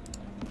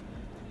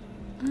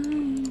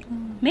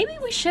 Maybe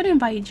we should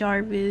invite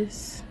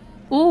Jarvis.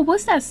 Ooh,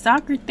 what's that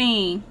soccer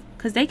thing?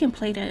 Cause they can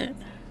play that.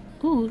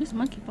 Ooh, this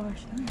monkey bar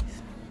is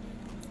nice.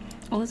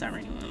 Oh, there's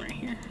already one right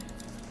here.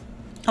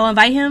 Oh,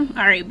 invite him?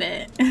 Alright,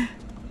 bet.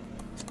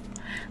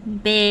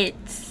 Bet.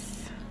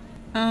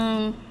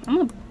 I'm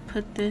gonna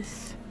put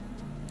this.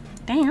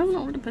 Dang, I don't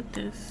know where to put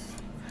this.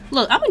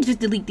 Look, I'm gonna just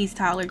delete these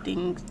toddler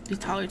things, these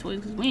toddler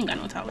toys, because we ain't got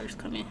no toddlers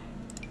coming.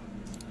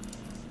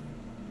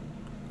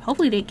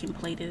 Hopefully they can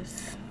play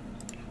this.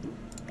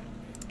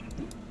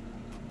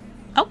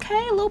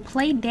 Okay, a little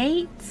play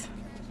date.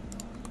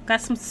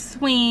 Got some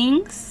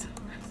swings.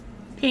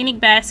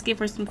 Picnic basket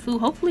for some food.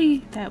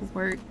 Hopefully that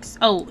works.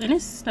 Oh, and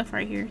there's stuff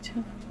right here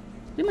too.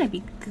 We might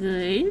be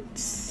good.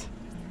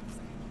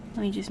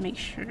 Let me just make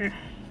sure.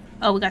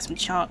 Oh, we got some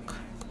chalk.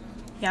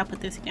 Yeah, I'll put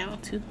this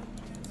down too.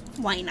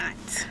 Why not?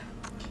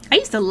 I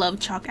used to love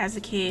chalk as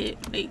a kid.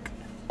 Like,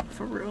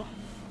 for real.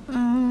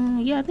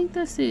 Yeah, I think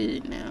that's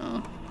it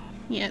now.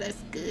 Yeah,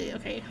 that's good.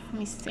 Okay, let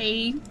me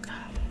save.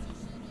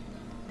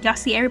 Y'all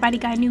see everybody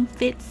got new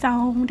fits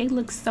on. They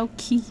look so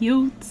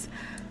cute.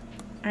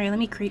 All right, let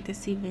me create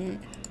this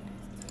event.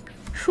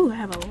 Whew, I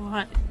have a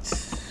lot.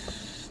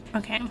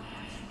 Okay.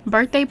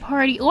 Birthday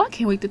party. Oh, I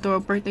can't wait to throw a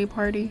birthday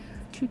party.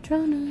 What you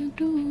tryna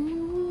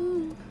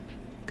do?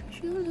 'Cause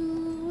you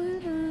know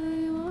what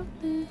I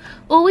want.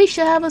 Oh, we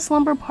should have a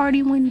slumber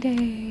party one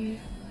day.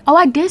 Oh,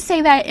 I did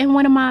say that in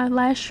one of my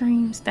last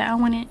streams that I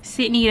wanted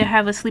Sydney to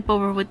have a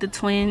sleepover with the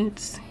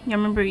twins. You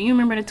remember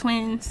the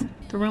twins?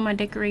 The room I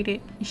decorated.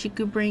 And she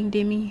could bring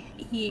Demi.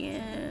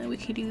 Yeah, we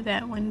could do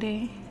that one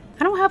day.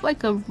 I don't have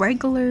like a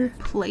regular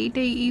play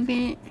date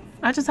event.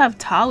 I just have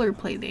toddler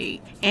play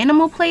date.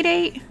 Animal play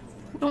date?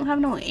 We don't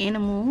have no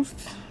animals.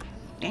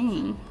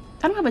 Dang.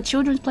 I don't have a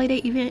children's play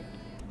date event.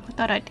 I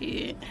thought I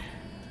did.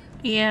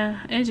 Yeah,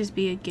 it'll just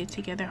be a get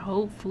together,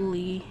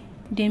 hopefully.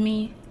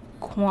 Demi,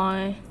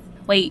 Quan.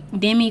 Wait,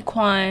 Demi,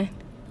 Quan,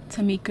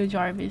 Tamika,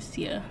 Jarvis.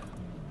 Yeah.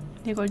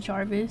 There go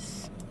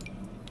Jarvis.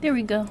 There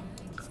we go.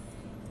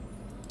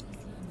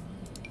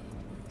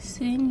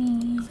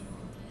 Sydney.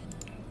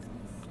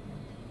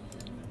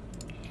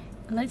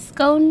 Let's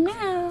go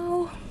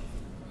now.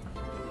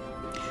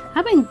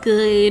 I've been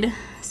good.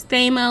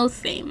 Same old,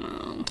 same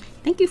old.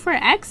 Thank you for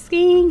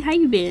asking. How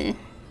you been?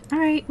 All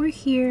right, we're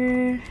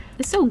here.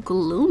 It's so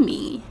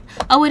gloomy.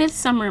 Oh, it is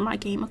summer in my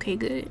game. Okay,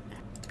 good.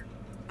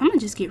 I'm gonna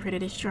just get rid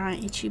of this dry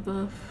and itchy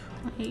buff.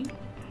 Like,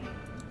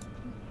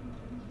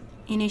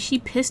 and then she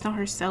pissed on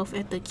herself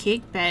at the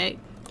kickback.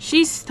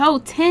 She's so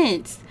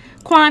tense.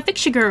 Quan,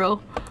 fix your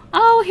girl.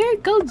 Oh, here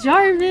go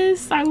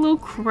Jarvis, our little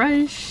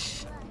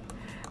crush.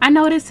 I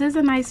know this is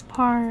a nice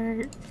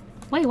part.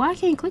 Wait, why I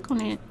can't click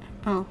on it?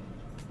 Oh.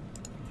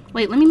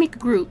 Wait, let me make a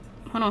group.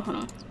 Hold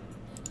on.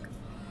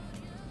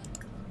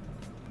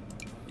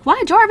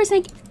 Why Jarvis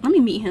ain't... Let me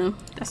meet him.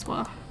 That's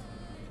why.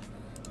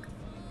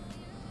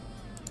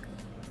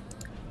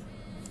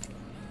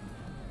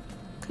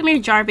 Come here,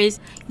 Jarvis.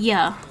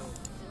 Yeah.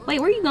 Wait,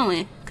 where you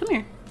going? Come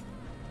here.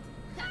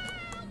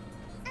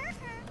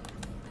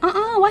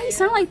 Why you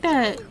sound like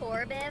that?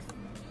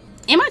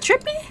 Am I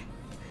tripping?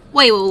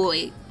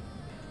 Wait.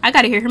 I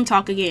gotta hear him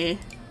talk again.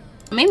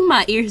 Maybe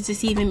my ears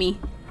deceiving me.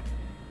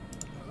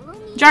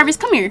 Jarvis,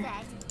 come here.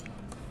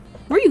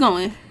 Where you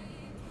going?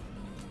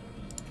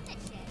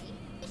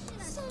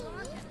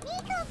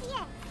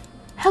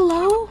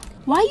 Hello?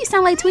 Why you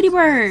sound like Tweety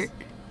Bird?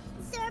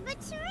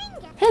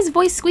 His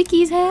voice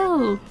squeaky as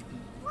hell.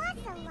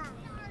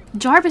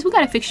 Jarvis, we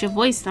gotta fix your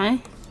voice,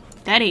 son.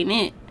 That ain't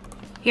it.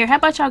 Here, how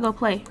about y'all go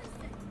play?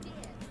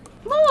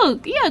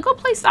 Look, yeah, go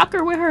play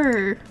soccer with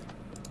her.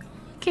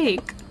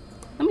 Kick.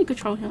 Let me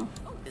control him.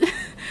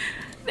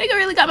 They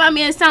really got my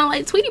man sound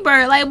like Tweety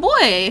Bird. Like,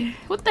 boy,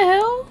 what the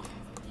hell?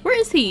 Where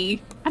is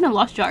he? I done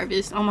lost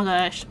Jarvis. Oh my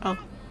gosh.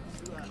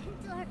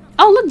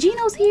 Oh, look,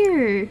 Gino's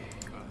here.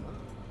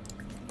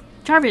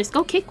 Jarvis,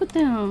 go kick with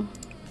them.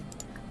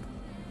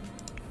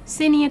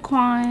 Sydney and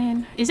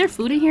Quan. Is there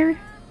food in here?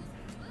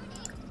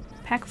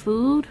 Pack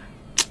food?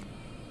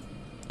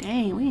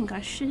 Dang, we ain't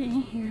got shit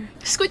in here.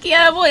 Squeaky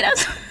out boy,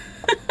 that's...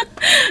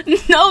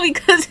 No,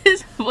 because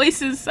his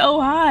voice is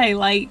so high.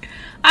 Like,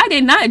 I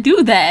did not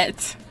do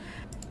that.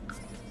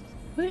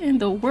 What in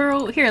the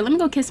world? Here, let me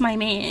go kiss my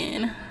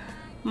man.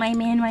 My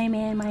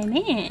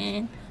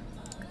man.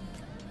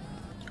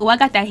 Oh, I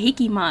got that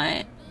hickey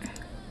mod.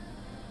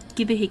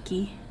 Give it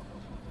hickey.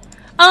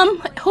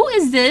 Who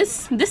is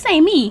this? This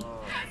ain't me.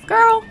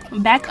 Girl,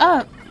 back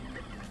up.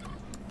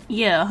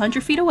 Yeah,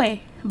 100 feet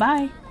away.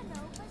 Bye.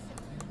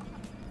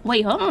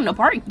 Wait, hold on. The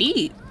park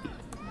deep.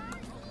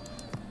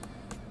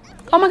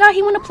 Oh my god,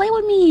 he want to play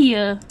with me.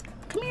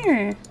 Come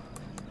here.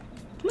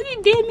 Look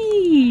at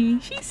Demi.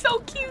 She's so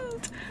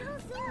cute.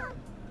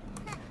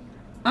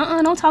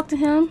 Don't talk to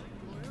him.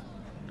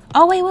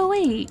 Oh,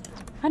 wait.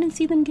 I didn't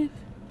see them give.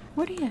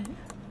 Where they at?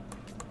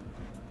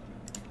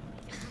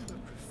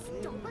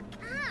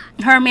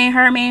 Her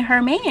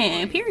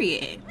man,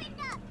 period.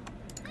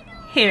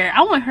 Here,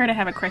 I want her to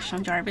have a crush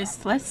on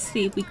Jarvis. Let's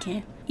see if we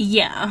can.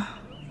 Yeah.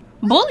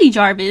 Bully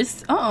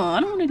Jarvis. I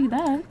don't want to do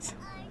that.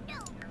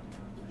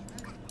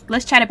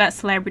 Let's chat about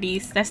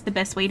celebrities. That's the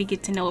best way to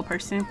get to know a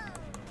person.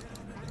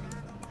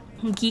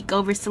 Geek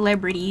over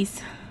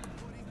celebrities.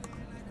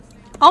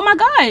 Oh my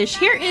gosh,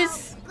 here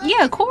is,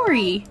 yeah,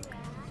 Corey.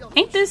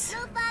 Ain't this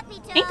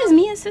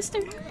Mia's sister?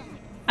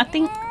 I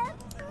think.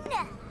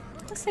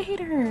 Let's say hey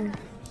to her.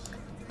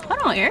 Hold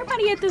on,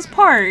 everybody at this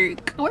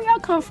park. Where y'all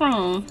come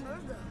from?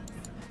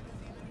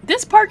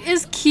 This park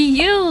is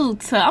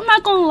cute. I'm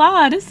not gonna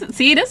lie. This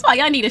is why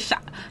y'all need to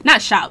shop.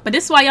 Not shop, but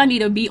this is why y'all need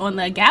to be on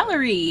the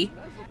gallery.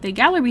 The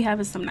gallery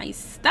having some nice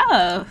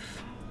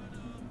stuff.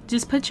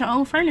 Just put your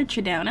own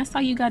furniture down. That's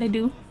all you gotta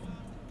do.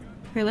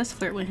 Here, let's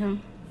flirt with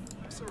him.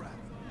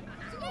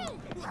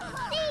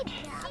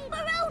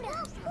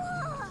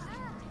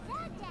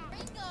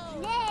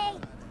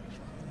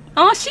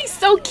 Oh, she's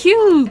so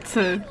cute.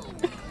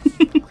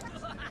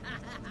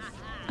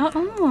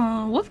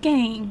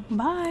 Wolfgang,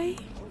 bye.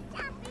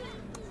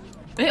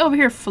 They over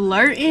here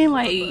flirting.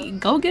 Like,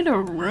 go get a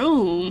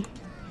room.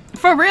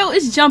 For real,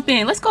 it's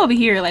jumping. Let's go over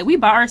here. Like, we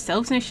by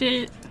ourselves and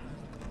shit.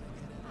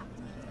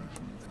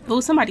 Oh,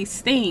 somebody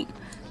stink.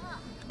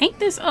 Ain't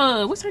this,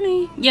 what's her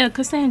name? Yeah,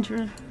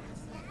 Cassandra.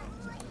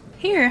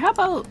 Here, how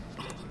about...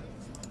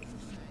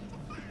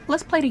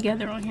 let's play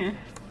together on here.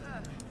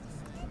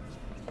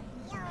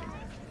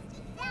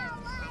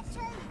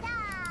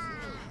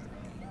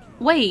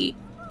 Wait.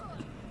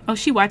 Oh,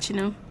 she watching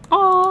him.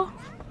 Oh.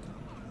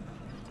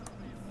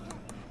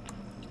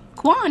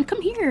 Quan,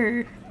 come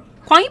here.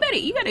 Quan,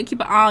 you better keep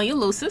an eye on your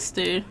little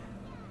sister.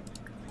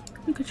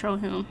 You control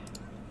him.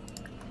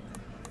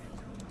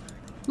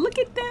 Look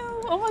at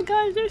them. Oh my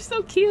gosh, they're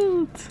so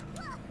cute.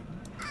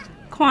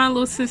 Quan,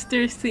 little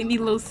sister. Sydney,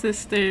 little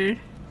sister.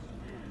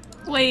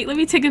 Wait, let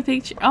me take a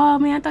picture. Oh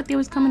man, I thought they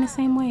was coming the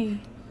same way.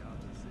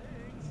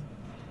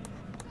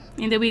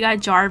 And then we got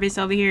Jarvis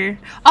over here.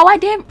 Oh, I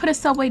did put a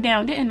Subway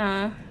down, didn't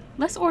I?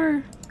 Let's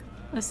order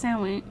a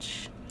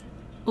sandwich.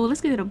 Oh,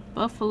 let's get a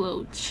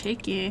buffalo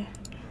chicken.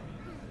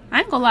 I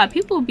ain't gonna lie,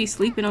 people be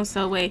sleeping on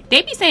Subway.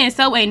 They be saying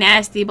Subway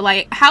nasty, but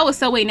like, how is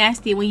Subway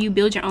nasty when you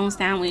build your own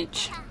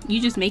sandwich? You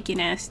just make it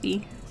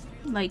nasty.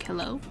 Like,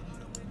 hello.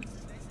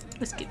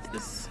 Let's get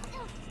this.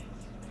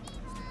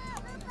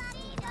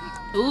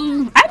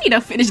 Ooh, I need to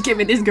finish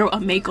giving this girl a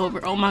makeover.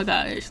 Oh my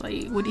gosh,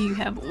 like, what do you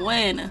have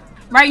on?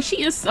 Right,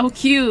 she is so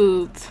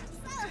cute.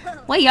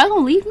 Wait, y'all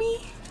gonna leave me?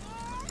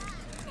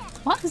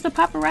 Why is the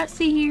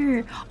paparazzi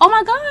here? Oh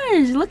my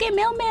gosh, look at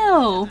Mel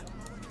Mel.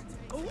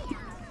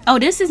 Oh,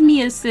 this is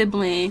Mia's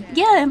sibling.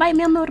 Yeah, invite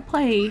Mel Mel to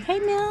play. Hey,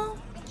 Mel.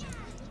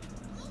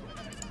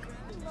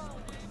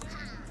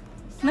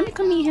 Let me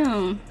come meet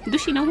him.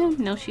 Does she know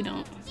him? No, she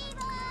don't.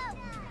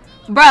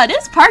 Bruh,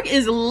 this park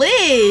is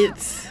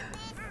lit.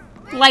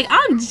 Like,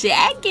 I'm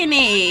jacking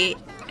it.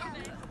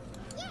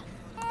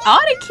 All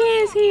the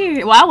kids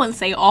here. Well, I wouldn't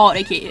say all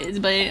the kids,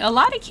 but a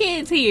lot of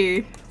kids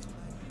here.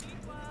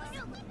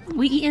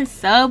 We eating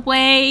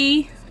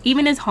Subway.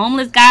 Even this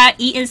homeless guy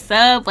eating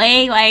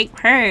Subway like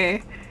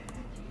her.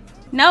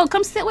 No,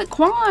 come sit with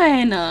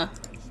Quan.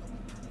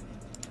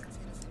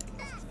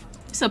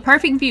 It's a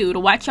perfect view to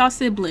watch y'all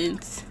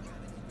siblings.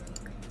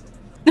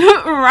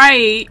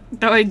 Right.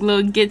 Throw a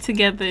little get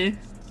together.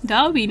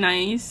 That would be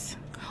nice.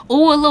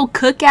 Oh, a little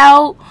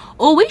cookout.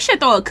 Oh, we should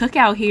throw a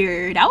cookout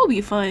here. That would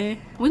be fun.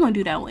 We're gonna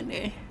do that one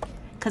day.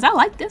 Cause I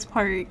like this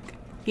park.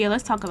 Yeah,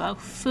 let's talk about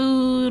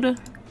food.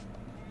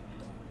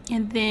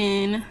 And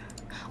then...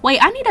 wait,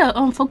 I need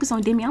to focus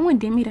on Demi. I want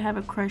Demi to have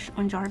a crush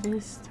on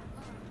Jarvis.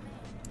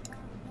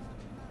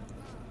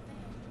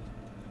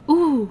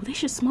 Ooh, they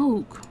should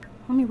smoke.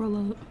 Let me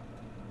roll up.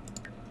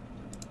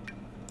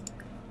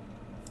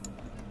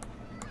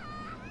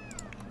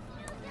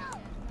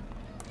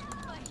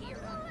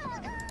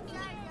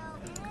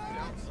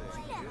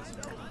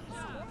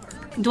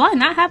 Do I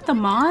not have the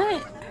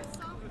mod?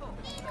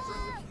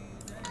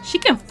 She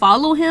can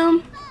follow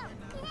him?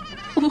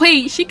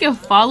 Wait, she can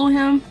follow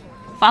him?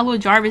 Follow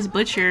Jarvis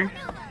Butcher.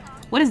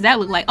 What does that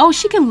look like? Oh,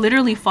 she can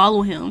literally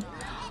follow him.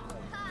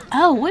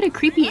 Oh, what a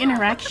creepy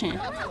interaction.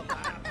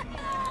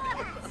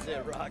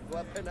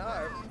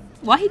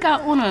 Why he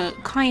got on a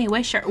Kanye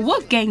West shirt?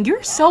 Wolfgang,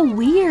 you're so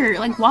weird.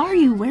 Like, why are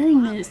you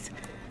wearing this?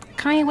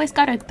 Kanye West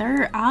got a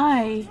third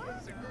eye.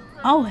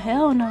 Oh,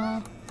 hell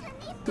no.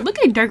 Look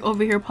at Dirk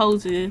over here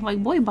posing.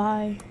 Like, boy,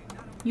 bye.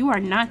 You are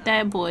not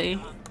that boy.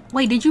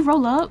 Wait, did you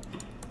roll up?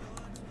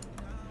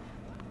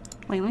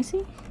 Wait, let me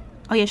see.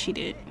 Oh, yeah, she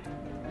did.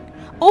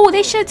 Oh,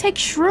 they should take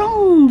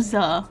shrooms.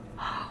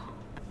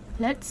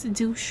 Let's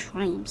do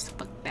shrooms.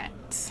 Fuck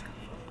that.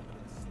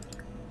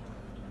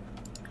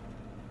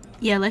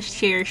 Yeah, let's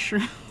share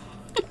shroom.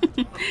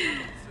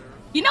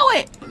 You know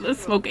what? Let's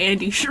smoke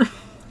Andy shroom.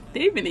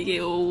 They finna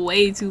get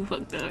way too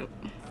fucked up.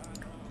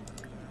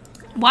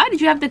 Why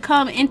did you have to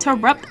come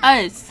interrupt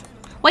us?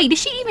 Wait, did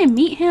she even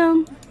meet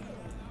him?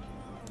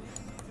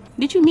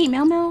 Did you meet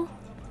Mel Mel?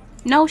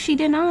 No, she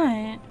did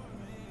not.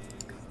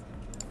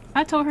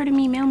 I told her to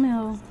meet Mel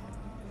Mel.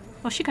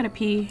 Oh, she gotta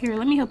pee. Here,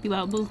 let me help you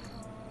out, boo.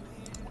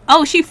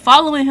 Oh, she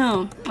following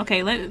him.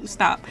 Okay, let's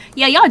stop.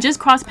 Yeah, y'all just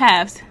crossed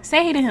paths.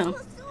 Say hey to him.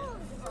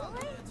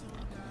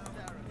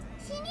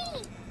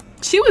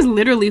 She was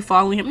literally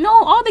following him. No,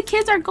 all the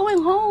kids are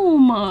going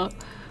home.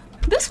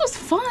 This was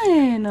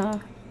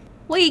fun.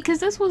 Wait, because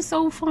this was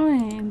so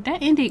fun.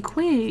 That ended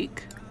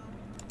quick.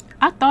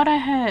 I thought I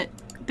had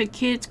the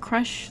kids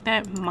crush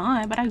that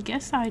mod, but I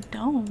guess I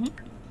don't.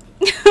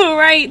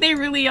 Right, they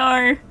really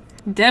are.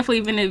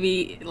 Definitely gonna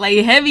be like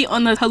heavy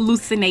on the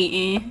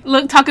hallucinating.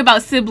 Look, talk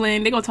about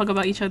sibling. They gonna talk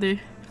about each other.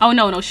 Oh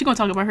no, she gonna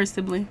talk about her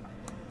sibling.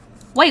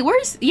 Wait,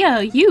 where's... yeah,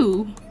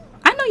 you.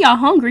 I know y'all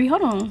hungry.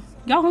 Hold on.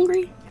 Y'all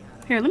hungry?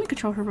 Here, let me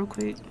control her real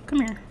quick. Come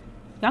here.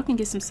 Y'all can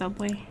get some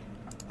Subway.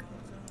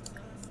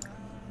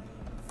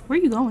 Where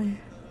you going?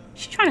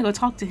 She's trying to go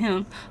talk to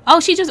him. Oh,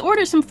 she just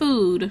ordered some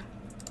food.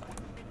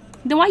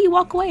 Then why you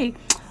walk away?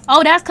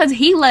 Oh, that's because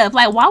he left.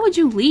 Like, why would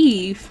you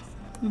leave?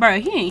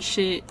 Bro, he ain't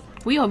shit.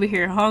 We over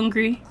here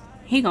hungry.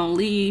 He gonna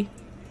leave.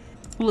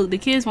 Look, the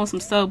kids want some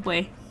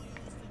Subway.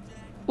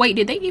 Wait,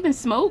 did they even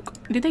smoke?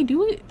 Did they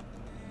do it?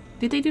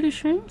 Did they do the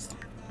shrooms?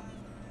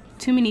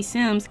 too many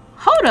Sims.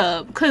 Hold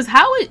up, because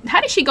how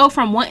did she go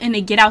from wanting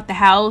to get out the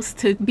house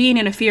to being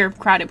in a fear of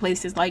crowded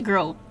places? Like,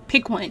 girl,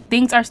 pick one.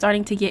 Things are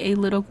starting to get a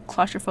little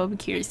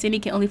claustrophobic here. Cindy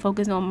can only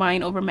focus on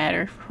mind over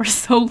matter for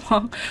so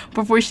long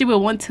before she would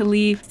want to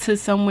leave to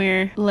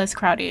somewhere less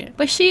crowded.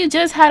 But she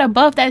just had a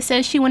buff that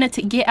says she wanted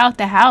to get out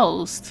the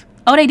house.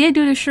 Oh, they did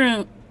do the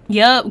shroom.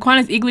 Yup, Quan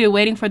is eagerly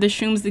waiting for the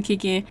shrooms to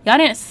kick in. Y'all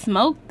didn't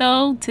smoke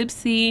though.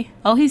 Tipsy.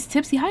 Oh, he's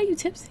tipsy. How are you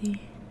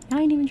tipsy? Y'all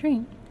ain't even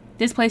drink.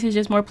 This place is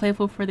just more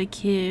playful for the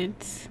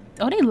kids.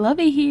 Oh, they love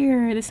it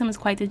here. This Sim is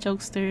quite the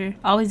jokester.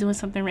 Always doing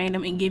something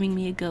random and giving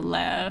me a good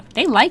laugh.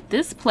 They like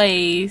this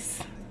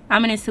place.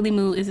 I'm in a silly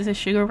mood. Is this a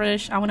sugar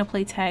rush? I want to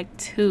play tag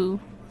too.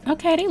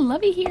 Okay, they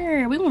love it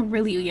here. We won't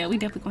really, yeah, we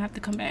definitely gonna have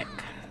to come back.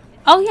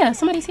 Oh yeah,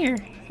 somebody's here.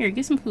 Here,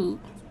 get some food.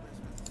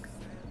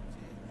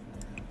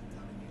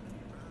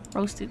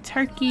 Roasted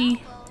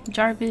turkey.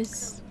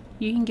 Jarvis,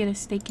 you can get a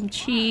steak and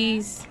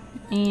cheese.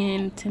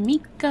 And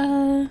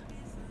Tamika,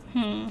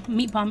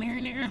 meatball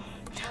marinara.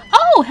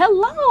 Oh,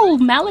 hello,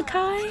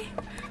 Malachi.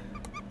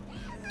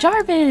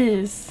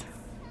 Jarvis,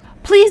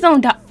 please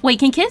don't die. Wait,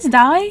 can kids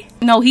die?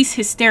 No, he's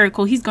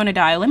hysterical. He's gonna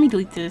die. Let me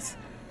delete this.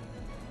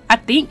 I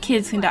think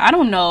kids can die. I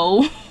don't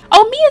know.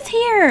 Oh, Mia's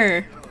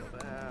here.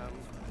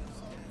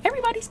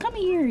 Everybody's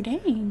coming here.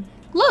 Dang.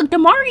 Look,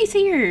 Damari's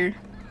here.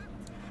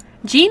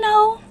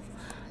 Gino.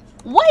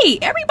 Wait,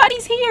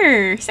 everybody's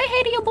here. Say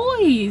hey to your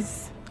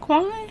boys.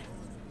 Quan.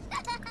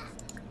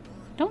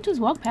 Don't just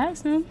walk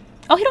past them.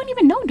 Oh, he don't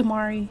even know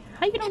Damari.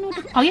 How you don't know?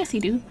 Oh, yes, he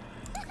do.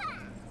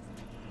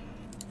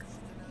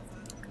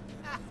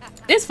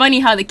 It's funny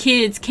how the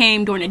kids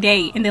came during the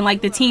day and then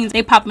like the teens,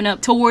 they popping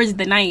up towards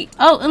the night.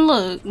 Oh, and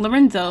look,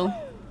 Lorenzo.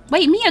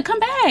 Wait, Mia, come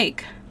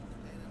back.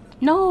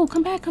 No,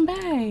 come back, come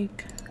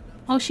back.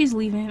 Oh, she's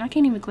leaving. I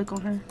can't even click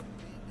on her.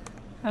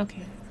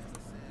 Okay.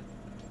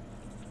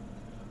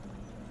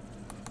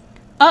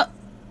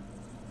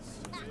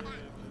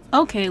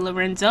 Okay,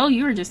 Lorenzo,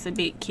 you were just a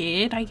big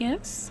kid, I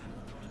guess.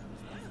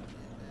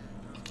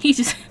 He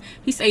said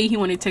he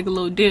wanted to take a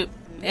little dip.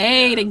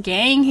 Hey, the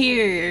gang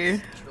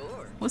here.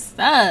 What's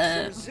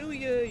up?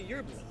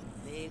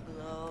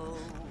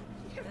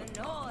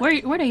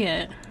 Where they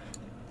at?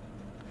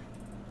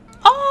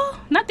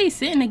 Oh, not they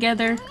sitting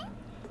together.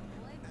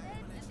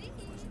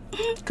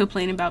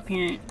 Complaining about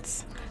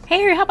parents.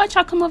 Hey, how about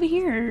y'all come over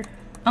here?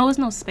 Oh, it's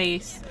no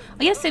space.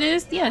 Oh, yes it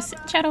is. Yes,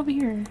 chat over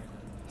here.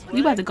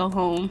 We about to go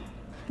home.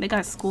 They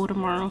got school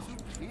tomorrow.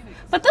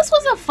 But this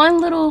was a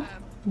fun little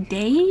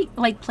date,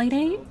 like play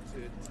date.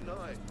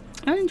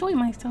 I enjoyed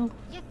myself.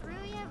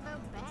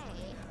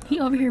 He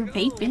over here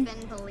vaping.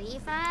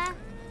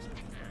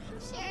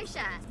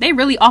 They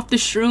really off the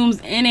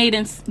shrooms and they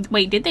didn't.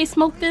 Wait, did they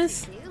smoke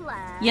this?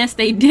 Yes,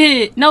 they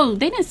did. No,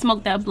 they didn't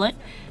smoke that blunt.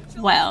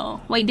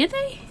 Wow. Wait, did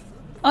they?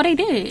 Oh, they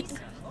did.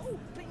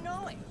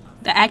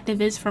 The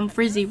activist from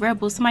Frizzy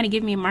Rebel. Somebody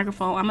give me a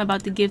microphone. I'm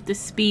about to give the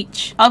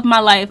speech of my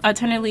life.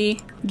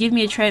 Alternately, give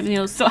me a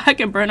treadmill so I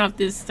can burn off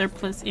this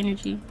surplus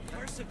energy.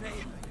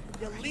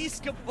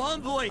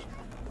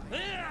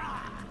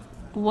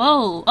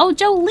 Whoa. Oh,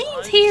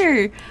 Jolene's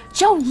here.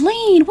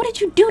 Jolene, what did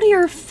you do to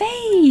your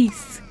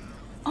face?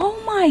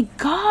 Oh my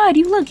god,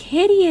 you look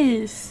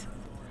hideous.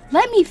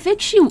 Let me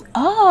fix you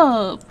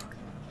up.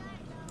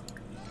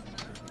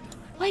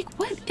 Like,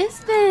 what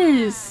is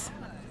this?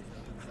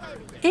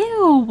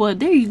 Ew,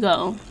 there you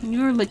go.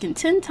 You're looking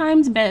 10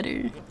 times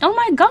better. Oh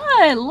my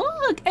god,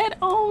 look at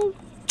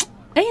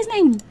his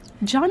name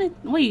Jonathan.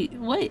 Wait,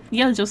 what?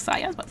 Yeah,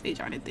 Josiah. I was about to say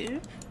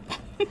Jonathan.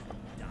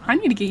 I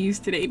need to get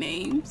used to their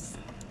names.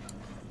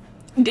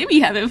 They be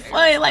having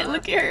fun. Like,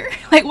 look at her.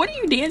 Like, what are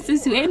you dancing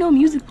to? Ain't no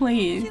music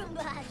playing.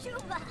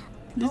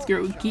 This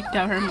girl geeked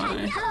out her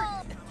mind.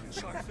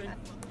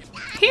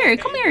 Here,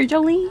 come here,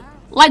 Jolene.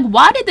 Like,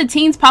 why did the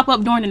teens pop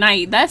up during the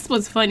night? That's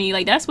what's funny.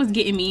 Like, that's what's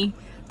getting me.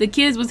 The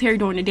kids was here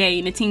during the day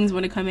and the teens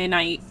want to come at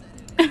night.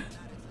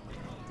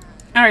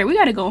 Alright, we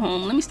gotta go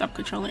home. Let me stop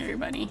controlling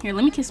everybody. Here,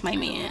 let me kiss my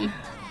man.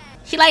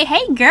 She like,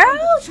 hey girl,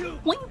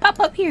 when you pop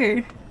up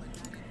here?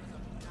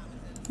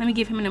 Let me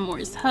give him an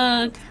amorous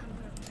hug.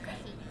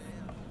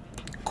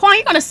 Quan,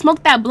 you're gonna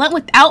smoke that blunt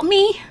without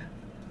me?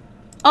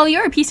 Oh,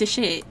 you're a piece of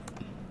shit.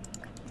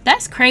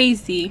 That's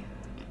crazy.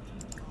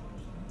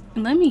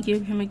 Let me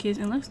give him a kiss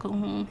and let's go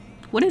home.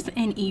 What is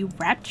an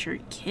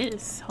enraptured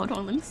kiss? Hold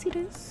on, let me see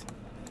this.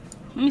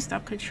 Let me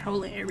stop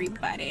controlling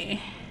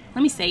everybody.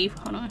 Let me save.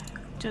 Hold on.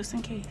 Just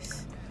in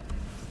case.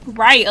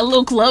 Right, a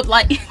little club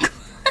like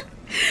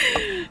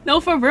no,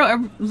 for real,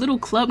 a little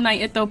club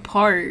night at the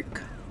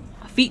park.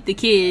 Feed the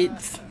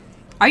kids.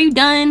 Are you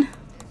done?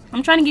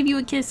 I'm trying to give you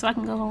a kiss so I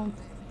can go home.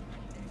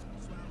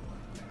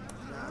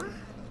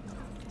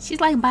 She's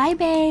like, bye,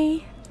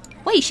 babe.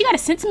 Wait, she got a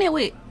sentiment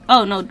with...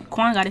 Oh, no,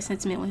 Quan got a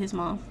sentiment with his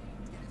mom.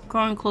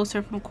 Growing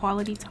closer from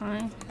quality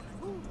time.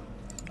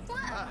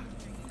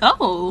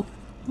 Oh.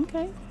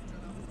 Okay.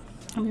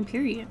 I mean,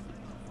 period.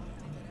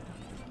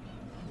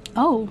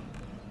 Oh.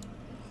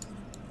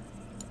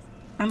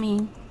 I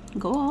mean,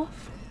 go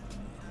off.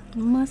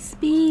 Must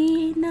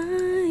be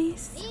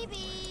nice.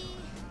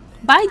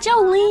 Bye,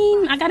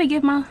 Jolene. I gotta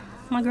give my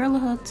My girl a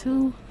hug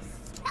too.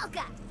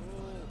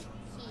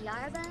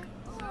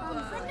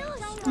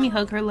 Let me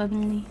hug her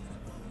lovingly.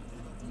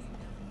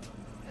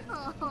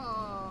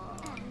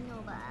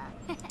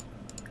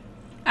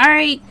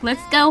 Alright,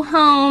 let's go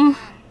home.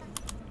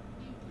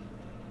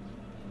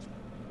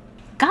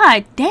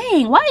 God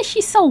dang, why is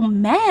she so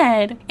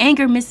mad?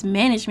 Anger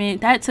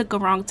mismanagement. That took a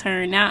wrong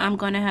turn. Now I'm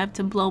gonna have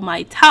to blow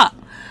my top.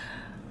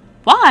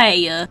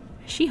 Why?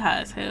 She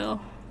hot as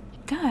hell.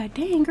 God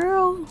dang,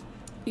 girl.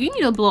 You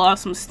need to blow off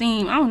some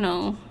steam. I don't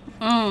know.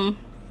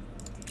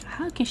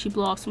 How can she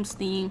blow off some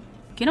steam?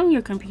 Get on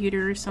your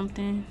computer or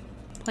something.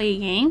 Play a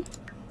game?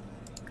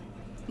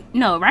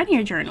 No, write in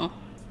your journal.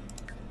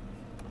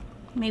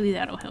 Maybe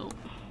that'll help.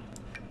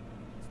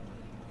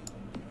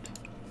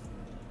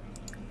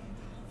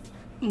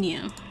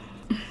 Yeah.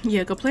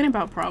 Yeah, complain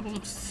about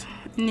problems.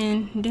 And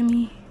then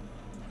Demi,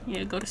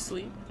 yeah, go to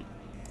sleep.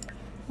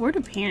 Where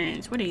the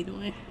parents? What are they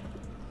doing?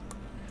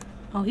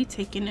 Oh, he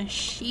taking a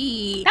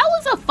shit. That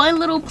was a fun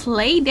little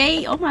play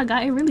date. Oh my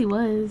god, it really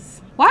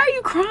was. Why are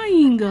you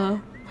crying?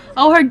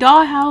 Oh, her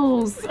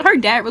dollhouse. Her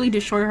dad really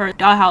destroyed her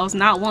dollhouse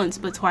not once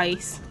but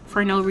twice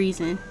for no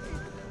reason.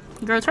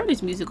 Girl, turn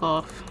this music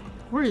off.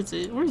 Where is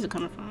it? Where is it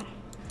coming from?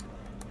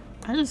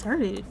 I just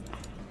heard it.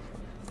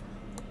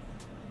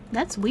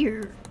 That's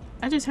weird.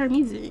 I just heard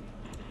music.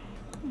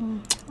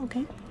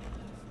 Okay.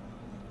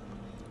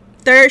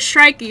 Third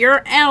strike,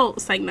 you're out.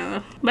 It's like,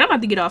 nah. But I'm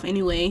about to get off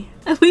anyway.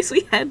 At least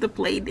we had the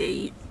play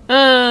date.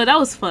 That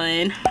was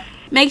fun.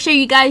 Make sure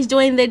you guys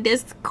join the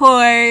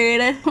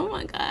Discord. Oh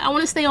my god. I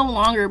want to stay on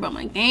longer, but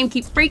my game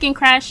keeps freaking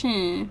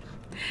crashing.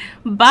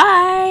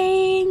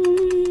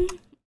 Bye.